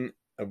between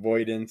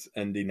avoidance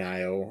and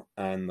denial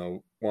on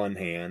the one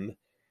hand,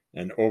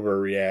 and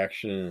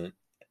overreaction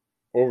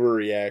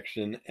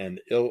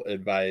and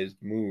ill-advised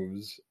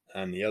moves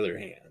on the other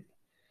hand.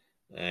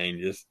 And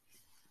just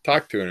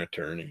talk to an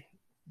attorney.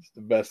 It's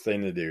the best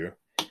thing to do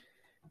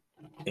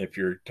if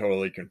you're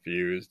totally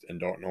confused and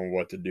don't know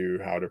what to do,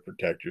 how to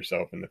protect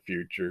yourself in the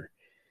future.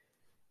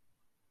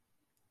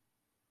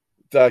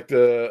 Talk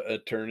to an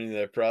attorney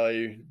that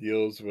probably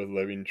deals with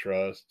living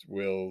trust,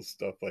 wills,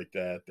 stuff like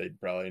that. They'd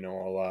probably know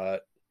a lot.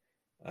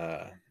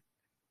 A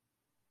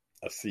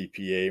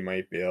CPA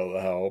might be able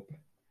to help.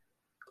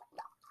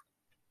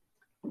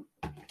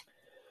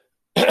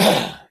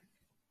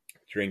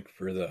 Drink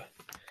for the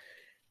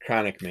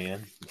chronic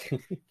man.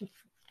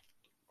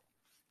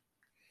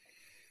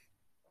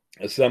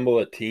 Assemble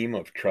a team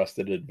of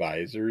trusted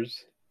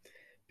advisors.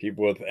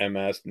 People with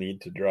MS need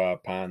to draw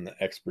upon the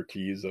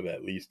expertise of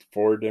at least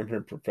 4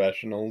 different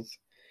professionals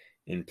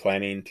in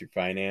planning to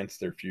finance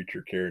their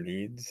future care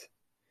needs: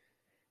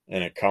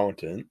 an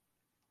accountant,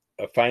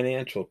 a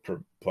financial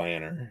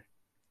planner,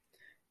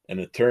 an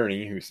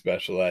attorney who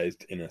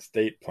specialized in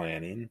estate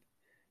planning,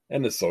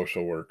 and a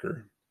social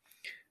worker.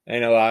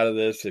 And a lot of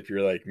this, if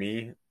you're like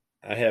me,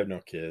 I have no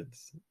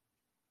kids.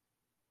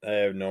 I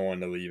have no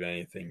one to leave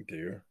anything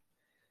to.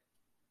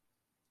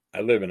 I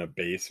live in a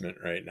basement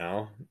right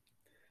now,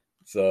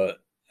 so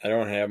I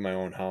don't have my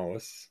own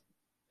house.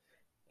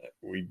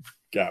 We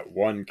got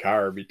one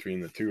car between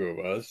the two of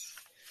us.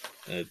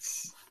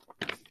 It's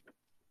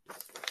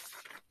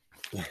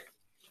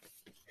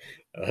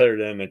other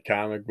than a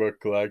comic book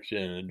collection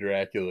and a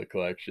Dracula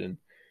collection,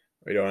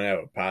 we don't have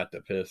a pot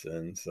to piss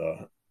in,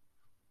 so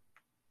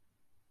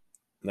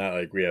not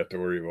like we have to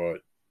worry about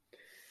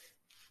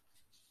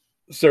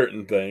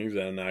certain things.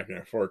 I'm not going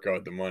to fork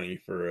out the money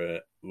for a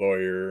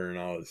lawyer and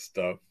all this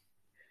stuff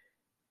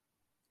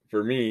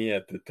for me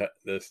at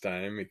this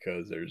time,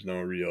 because there's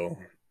no real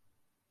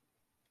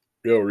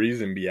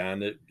reason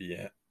beyond it,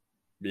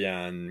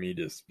 beyond me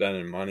just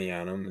spending money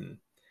on them and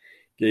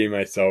getting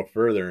myself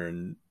further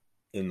in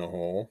the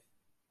hole.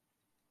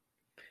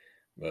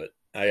 But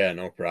I got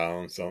no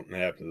problem. If something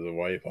happens to the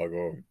wife, I'll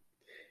go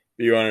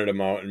be one of the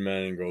mountain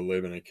men and go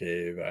live in a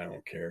cave. I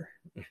don't care.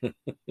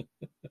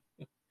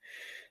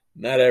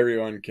 Not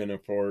everyone can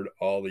afford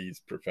all these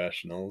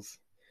professionals.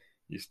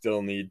 You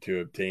still need to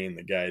obtain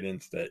the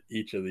guidance that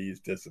each of these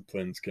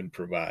disciplines can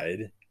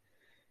provide.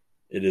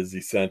 It is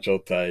essential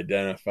to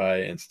identify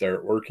and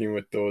start working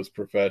with those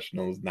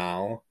professionals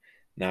now,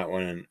 not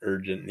when an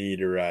urgent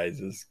need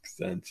arises, because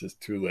then it's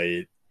just too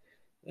late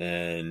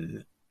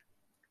and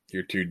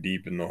you're too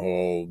deep in the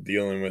hole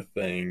dealing with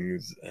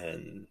things,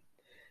 and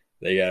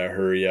they got to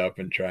hurry up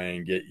and try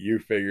and get you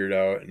figured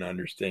out and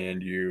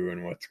understand you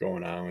and what's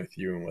going on with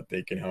you and what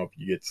they can help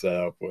you get set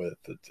up with.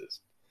 It's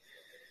just,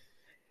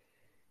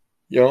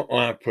 you don't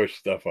want to push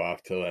stuff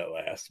off till that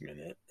last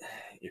minute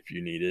if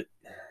you need it.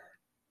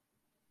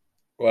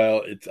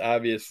 While it's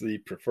obviously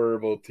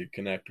preferable to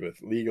connect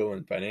with legal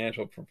and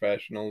financial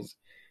professionals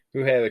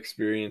who have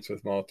experience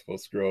with multiple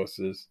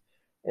sclerosis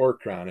or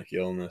chronic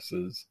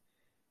illnesses,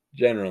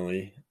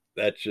 generally,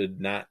 that should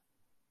not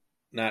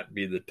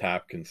be the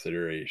top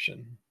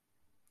consideration.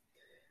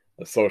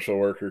 A social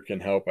worker can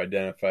help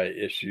identify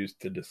issues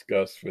to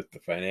discuss with the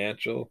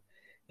financial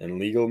and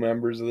legal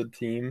members of the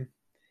team.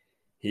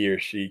 He or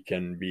she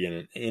can be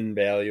an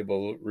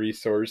invaluable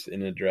resource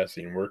in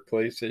addressing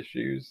workplace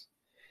issues,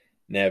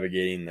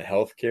 navigating the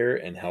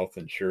healthcare and health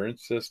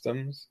insurance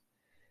systems,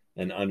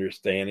 and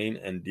understanding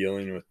and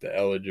dealing with the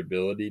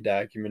eligibility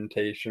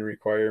documentation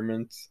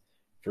requirements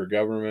for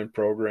government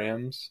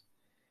programs,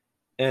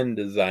 and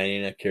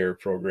designing a care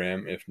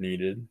program if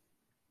needed.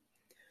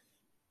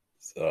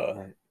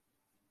 So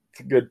it's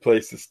a good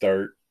place to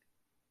start.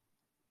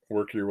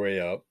 Work your way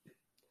up.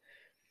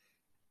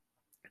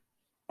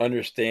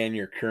 Understand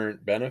your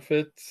current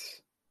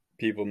benefits.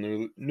 People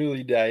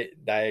newly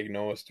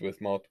diagnosed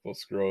with multiple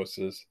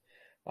sclerosis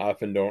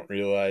often don't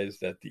realize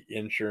that the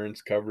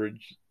insurance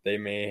coverage they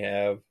may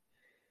have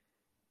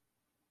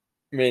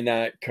may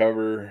not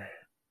cover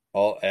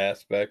all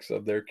aspects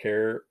of their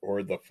care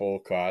or the full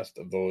cost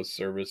of those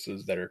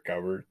services that are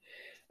covered.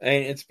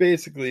 And it's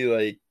basically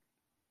like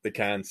the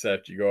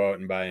concept you go out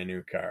and buy a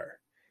new car.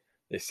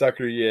 They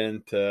sucker you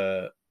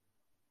into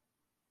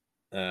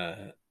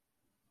the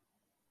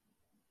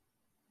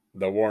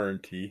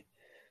warranty,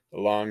 the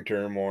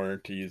long-term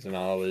warranties and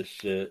all this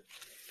shit.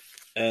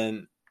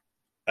 And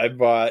I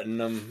bought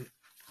them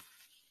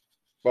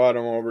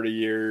over the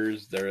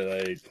years. They're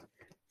like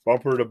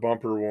bumper to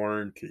bumper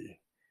warranty.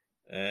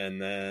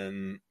 And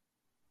then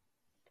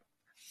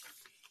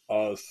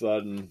all of a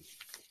sudden,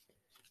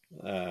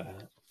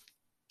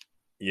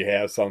 you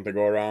have something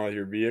go wrong with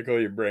your vehicle,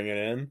 you bring it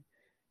in,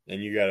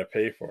 and you got to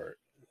pay for it.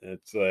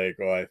 It's like,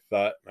 well, I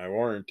thought my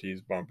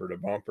warranty's bumper to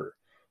bumper.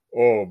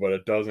 Oh, but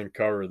it doesn't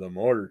cover the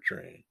motor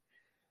train,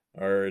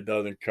 or it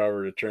doesn't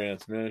cover the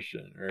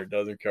transmission, or it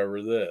doesn't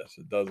cover this,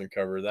 it doesn't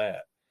cover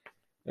that.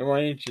 And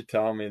why didn't you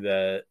tell me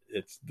that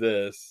it's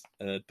this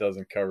and it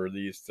doesn't cover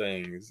these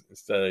things,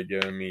 instead of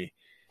giving me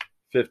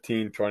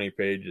 15, 20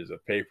 pages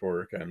of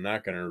paperwork I'm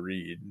not going to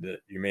read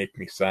that you make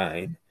me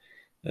sign,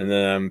 and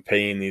then I'm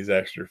paying these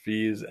extra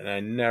fees and I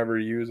never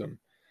use them,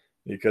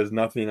 because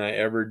nothing I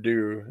ever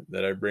do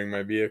that I bring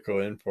my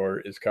vehicle in for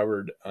is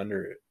covered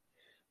under it,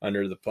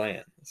 under the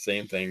plan.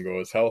 Same thing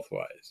goes health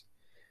wise.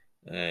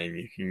 And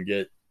you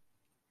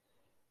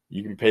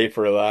can pay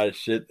for a lot of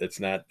shit that's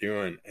not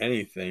doing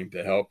anything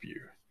to help you.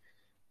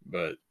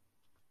 But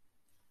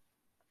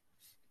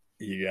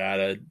you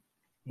gotta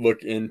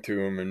look into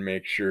them and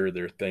make sure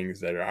they're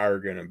things that are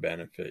going to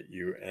benefit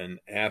you, and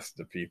ask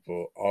the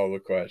people all the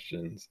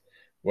questions.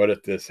 What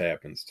if this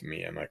happens to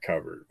me? Am I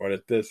covered? What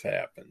if this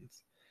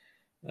happens?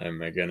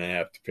 Am I going to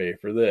have to pay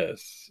for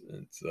this?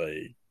 It's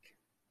like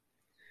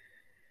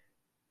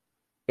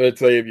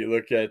if you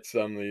look at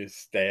some of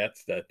these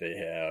stats that they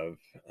have,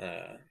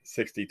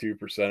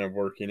 62% of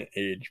working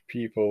age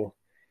people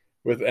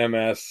with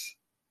MS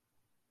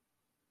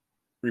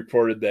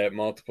reported that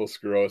multiple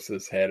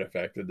sclerosis had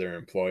affected their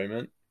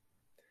employment.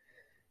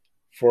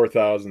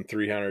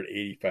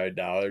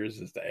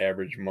 $4,385 is the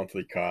average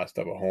monthly cost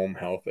of a home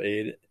health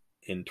aide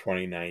in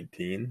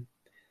 2019.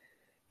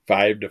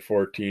 5 to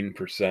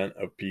 14%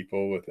 of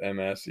people with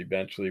MS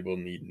eventually will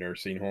need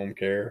nursing home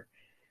care.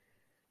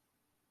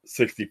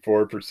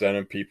 64%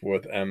 of people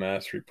with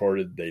MS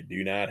reported they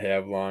do not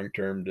have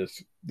long-term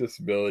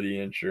disability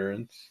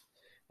insurance.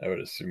 I would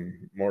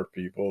assume more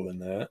people than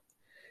that.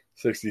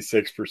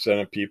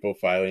 66% of people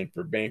filing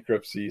for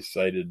bankruptcy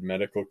cited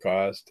medical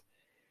cost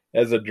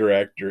as a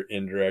direct or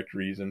indirect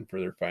reason for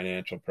their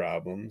financial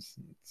problems.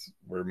 It's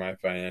where my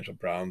financial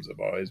problems have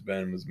always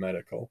been, was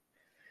medical.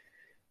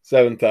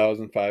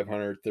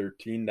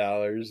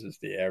 $7,513 is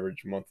the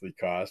average monthly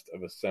cost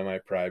of a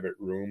semi-private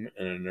room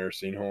in a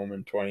nursing home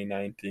in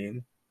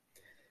 2019.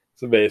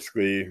 So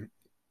basically,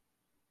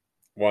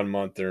 1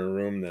 month in a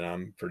room, then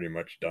I'm pretty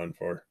much done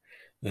for.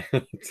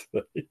 It's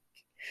like,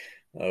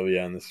 I'll be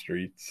on the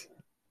streets,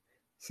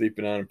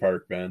 sleeping on a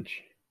park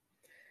bench,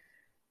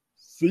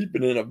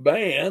 sleeping in a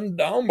van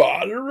down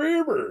by the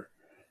river.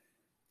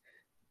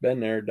 Been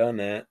there, done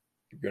that.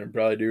 I'm going to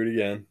probably do it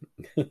again.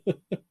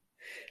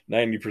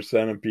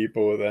 90% of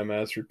people with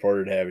MS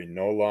reported having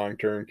no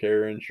long-term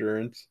care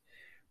insurance,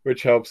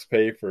 which helps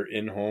pay for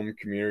in-home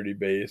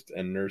community-based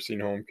and nursing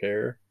home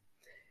care.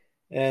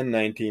 And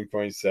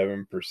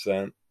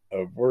 19.7%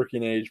 of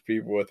working-age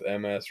people with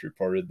MS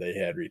reported they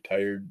had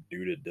retired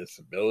due to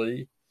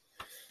disability.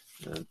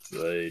 That's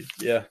like,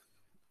 yeah.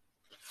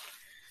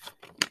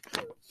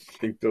 I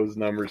think those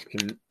numbers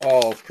can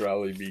all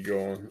probably be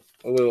going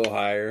a little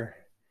higher.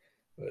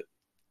 But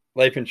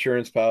life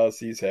insurance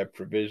policies have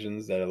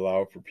provisions that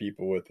allow for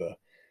people with a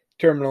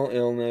terminal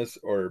illness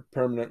or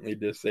permanently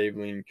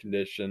disabling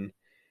condition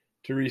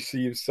to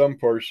receive some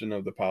portion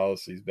of the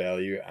policy's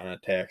value on a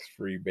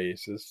tax-free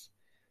basis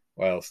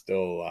while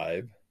still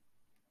alive.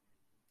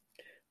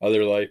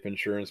 Other life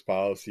insurance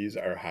policies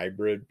are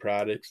hybrid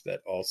products that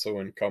also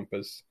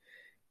encompass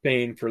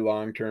paying for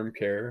long-term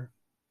care.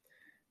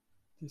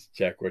 Just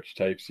check which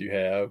types you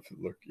have,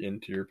 look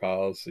into your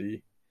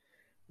policy,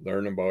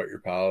 learn about your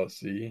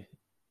policy.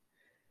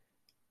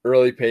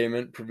 Early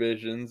payment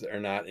provisions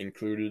are not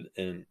included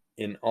in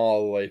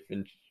all life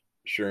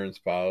insurance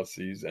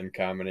policies, and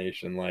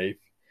combination life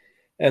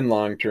and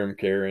long-term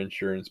care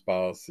insurance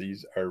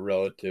policies are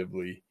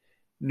relatively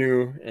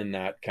new and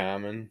not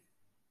common.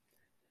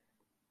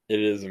 It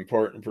is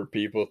important for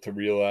people to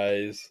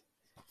realize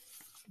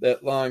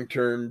that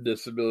long-term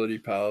disability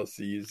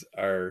policies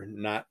are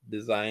not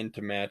designed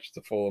to match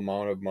the full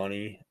amount of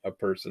money a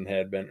person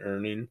had been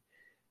earning,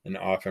 and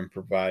often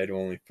provide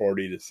only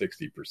 40 to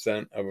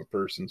 60% of a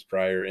person's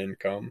prior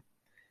income.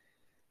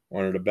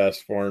 One of the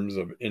best forms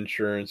of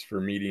insurance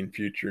for meeting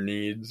future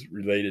needs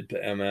related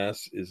to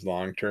MS is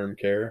long-term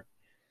care.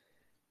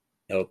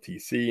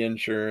 LTC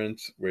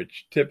insurance,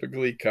 which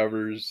typically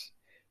covers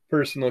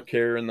personal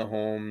care in the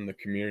home, the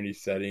community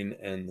setting,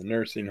 and the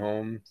nursing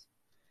homes,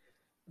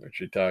 which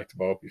we talked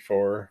about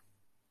before.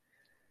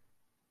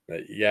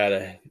 But you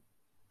gotta,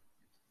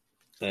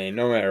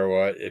 no matter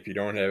what, if you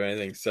don't have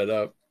anything set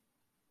up,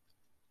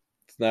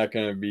 it's not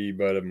going to be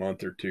but a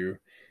month or two,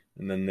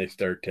 and then they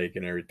start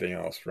taking everything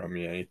else from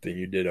you, anything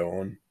you did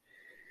own.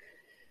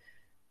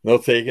 They'll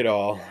take it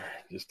all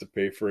just to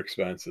pay for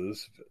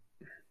expenses.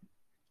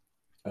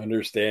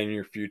 Understand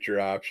your future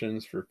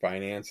options for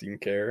financing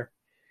care.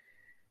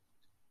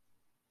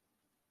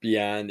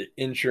 Beyond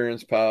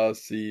insurance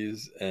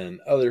policies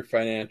and other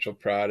financial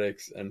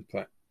products and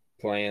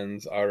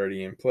plans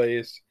already in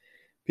place,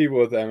 people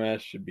with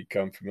MS should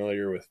become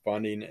familiar with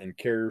funding and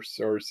care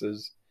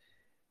sources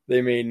they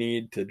may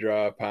need to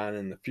draw upon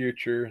in the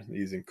future.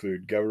 These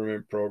include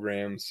government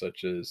programs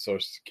such as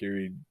Social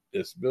Security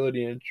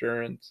Disability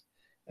Insurance,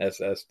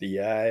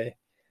 SSDI,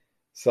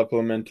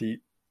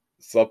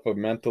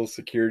 Supplemental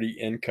Security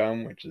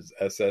Income, which is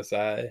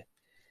SSI,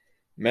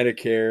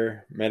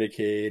 Medicare,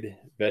 Medicaid,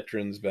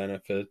 veterans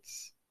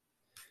benefits.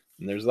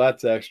 And there's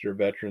lots of extra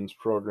veterans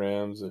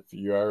programs if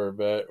you are a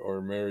vet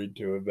or married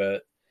to a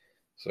vet.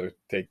 So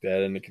take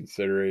that into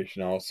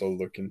consideration. Also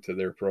look into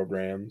their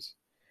programs.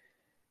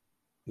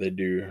 They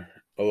do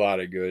a lot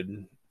of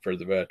good for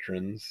the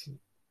veterans.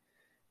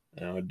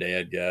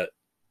 Dad got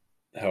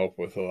help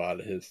with a lot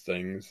of his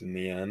things in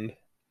the end.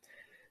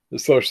 The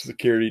Social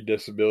Security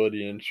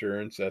Disability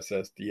Insurance,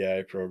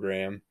 SSDI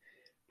program,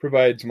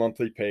 provides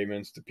monthly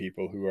payments to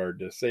people who are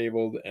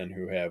disabled and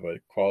who have a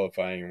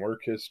qualifying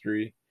work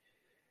history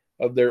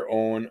of their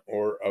own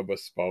or of a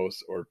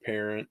spouse or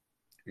parent,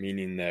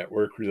 meaning that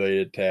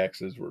work-related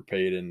taxes were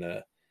paid in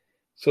the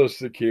Social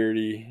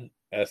Security.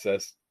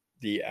 SSDI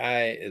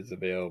is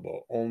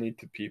available only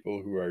to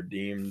people who are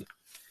deemed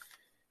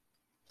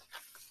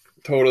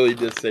totally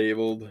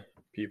disabled.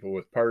 People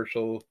with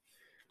partial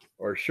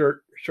or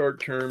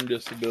short-term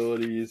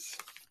disabilities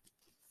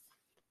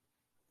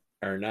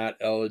are not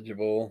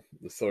eligible.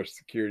 The Social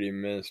Security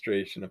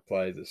Administration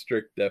applies a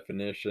strict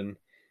definition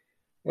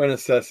when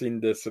assessing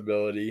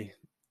disability.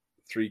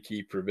 3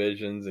 key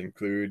provisions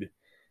include: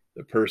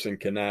 the person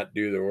cannot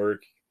do the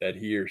work that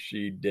he or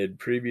she did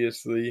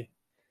previously,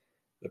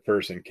 the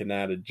person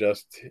cannot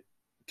adjust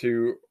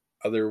to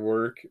other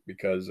work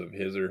because of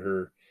his or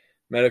her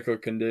medical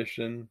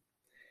condition,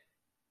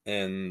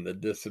 and the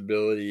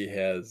disability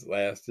has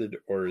lasted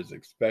or is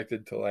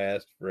expected to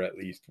last for at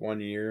least 1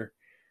 year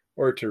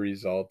or to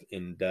result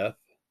in death.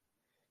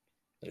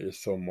 They're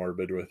just so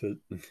morbid with it.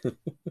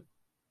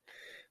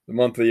 The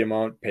monthly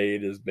amount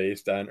paid is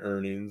based on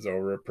earnings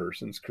over a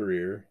person's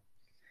career.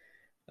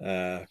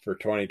 For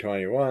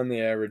 2021,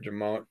 the average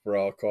amount for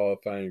all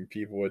qualifying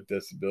people with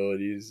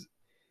disabilities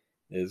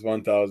is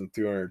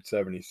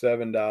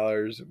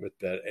 $1,277, with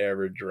that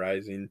average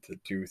rising to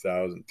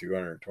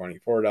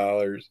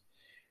 $2,224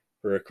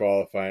 for a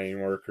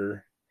qualifying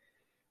worker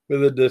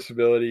with a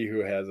disability who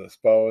has a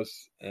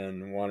spouse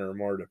and one or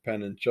more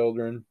dependent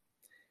children.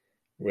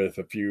 With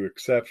a few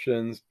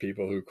exceptions,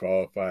 people who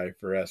qualify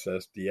for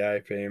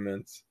SSDI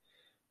payments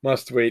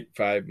must wait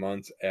 5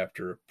 months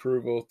after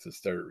approval to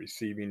start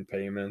receiving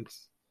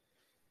payments.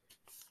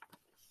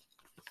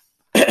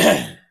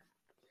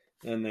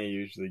 And they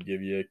usually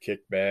give you a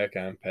kickback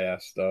on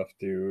past stuff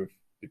too,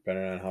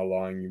 depending on how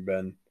long you've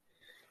been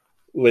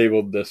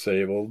labeled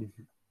disabled.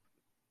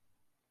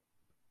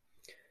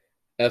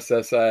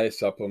 SSI,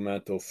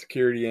 Supplemental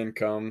Security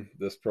Income.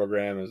 This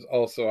program is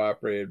also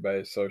operated by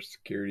the Social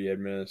Security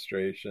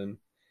Administration.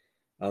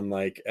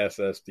 Unlike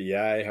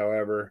SSDI,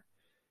 however,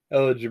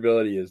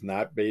 eligibility is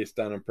not based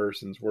on a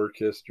person's work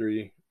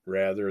history.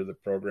 Rather, the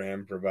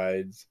program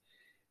provides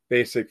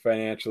basic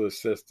financial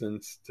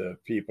assistance to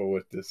people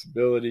with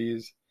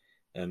disabilities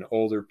and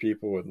older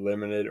people with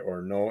limited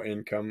or no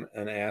income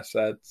and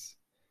assets.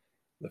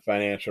 The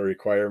financial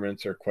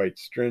requirements are quite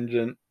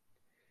stringent,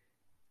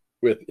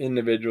 with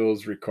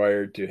individuals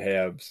required to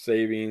have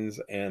savings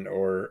and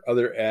or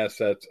other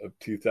assets of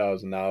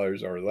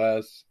 $2,000 or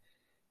less,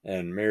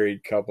 and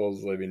married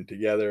couples living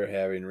together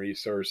having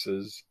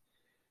resources,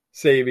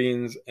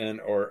 savings,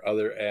 and or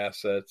other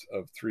assets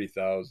of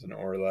 $3,000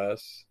 or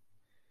less.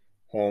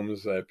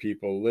 Homes that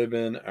people live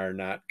in are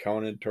not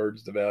counted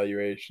towards the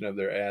valuation of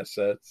their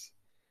assets.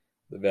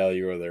 The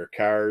value of their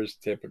cars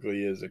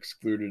typically is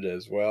excluded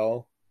as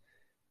well.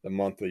 The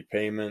monthly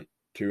payment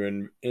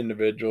to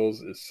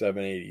individuals is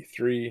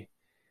 $783,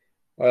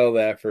 while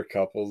that for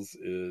couples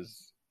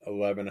is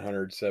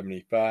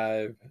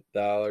 $1,175.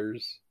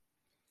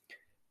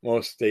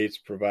 Most states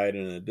provide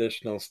an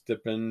additional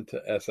stipend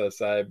to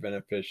SSI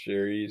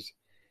beneficiaries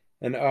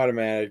and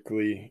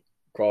automatically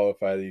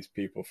qualify these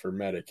people for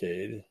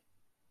Medicaid.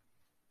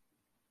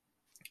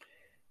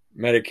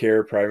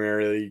 Medicare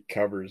primarily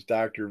covers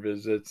doctor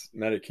visits,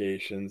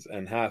 medications,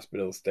 and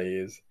hospital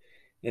stays,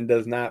 and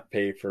does not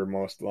pay for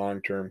most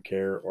long-term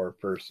care or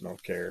personal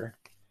care.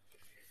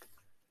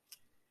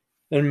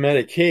 And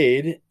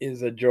Medicaid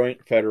is a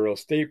joint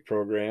federal-state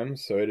program,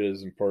 so it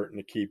is important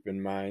to keep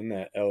in mind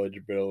that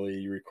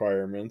eligibility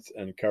requirements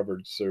and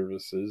covered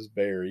services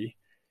vary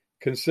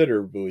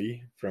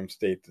considerably from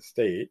state to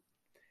state.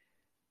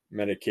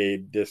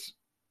 Medicaid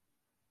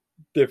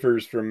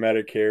differs from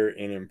Medicare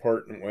in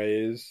important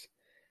ways.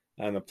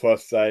 On the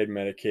plus side,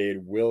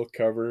 Medicaid will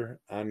cover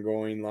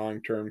ongoing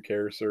long-term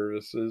care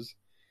services,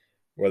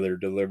 whether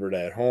delivered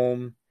at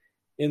home,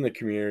 in the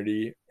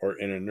community, or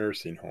in a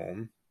nursing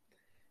home.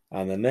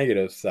 On the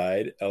negative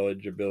side,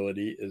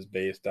 eligibility is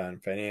based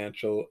on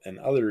financial and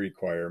other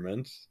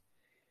requirements,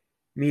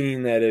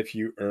 meaning that if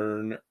you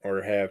earn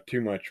or have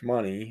too much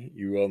money,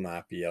 you will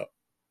not be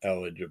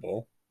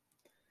eligible.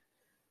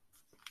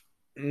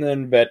 And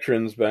then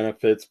veterans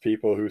benefits.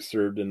 People who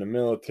served in the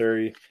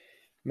military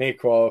may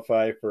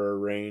qualify for a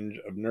range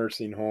of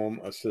nursing home,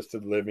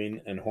 assisted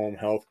living, and home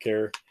health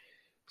care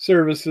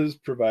services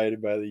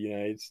provided by the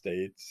United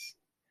States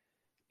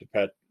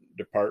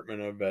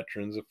Department of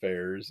Veterans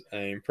Affairs. I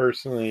mean,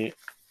 personally,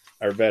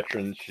 our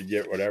veterans should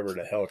get whatever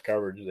the hell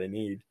coverage they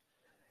need.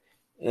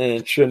 And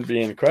it shouldn't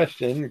be in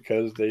question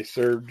because they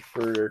served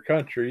for their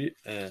country,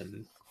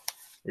 and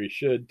we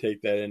should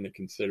take that into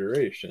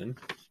consideration.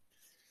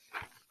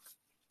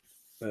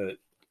 But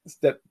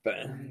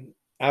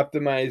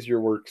optimize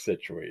your work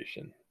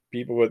situation.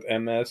 People with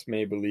MS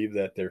may believe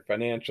that their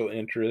financial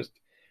interests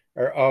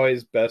are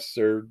always best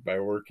served by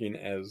working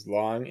as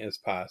long as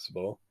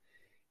possible,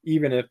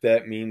 even if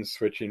that means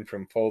switching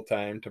from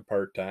full-time to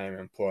part-time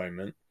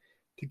employment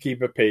to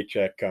keep a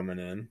paycheck coming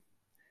in.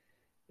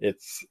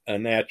 It's a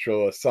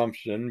natural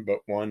assumption, but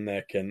one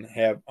that can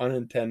have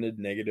unintended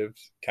negative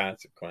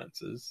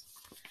consequences.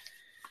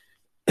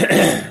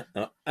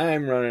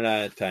 I'm running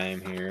out of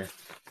time here,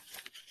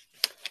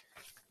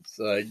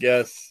 so I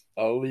guess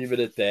I'll leave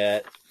it at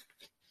that.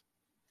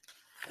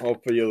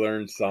 Hopefully you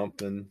learned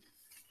something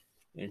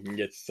and can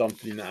get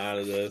something out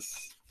of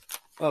this.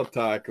 I'll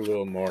talk a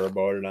little more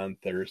about it on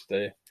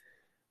Thursday.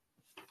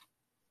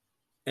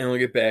 And we'll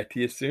get back to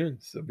you soon.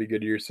 So be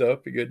good to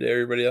yourself, be good to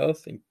everybody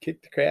else, and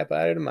kick the crap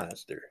out of the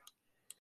monster.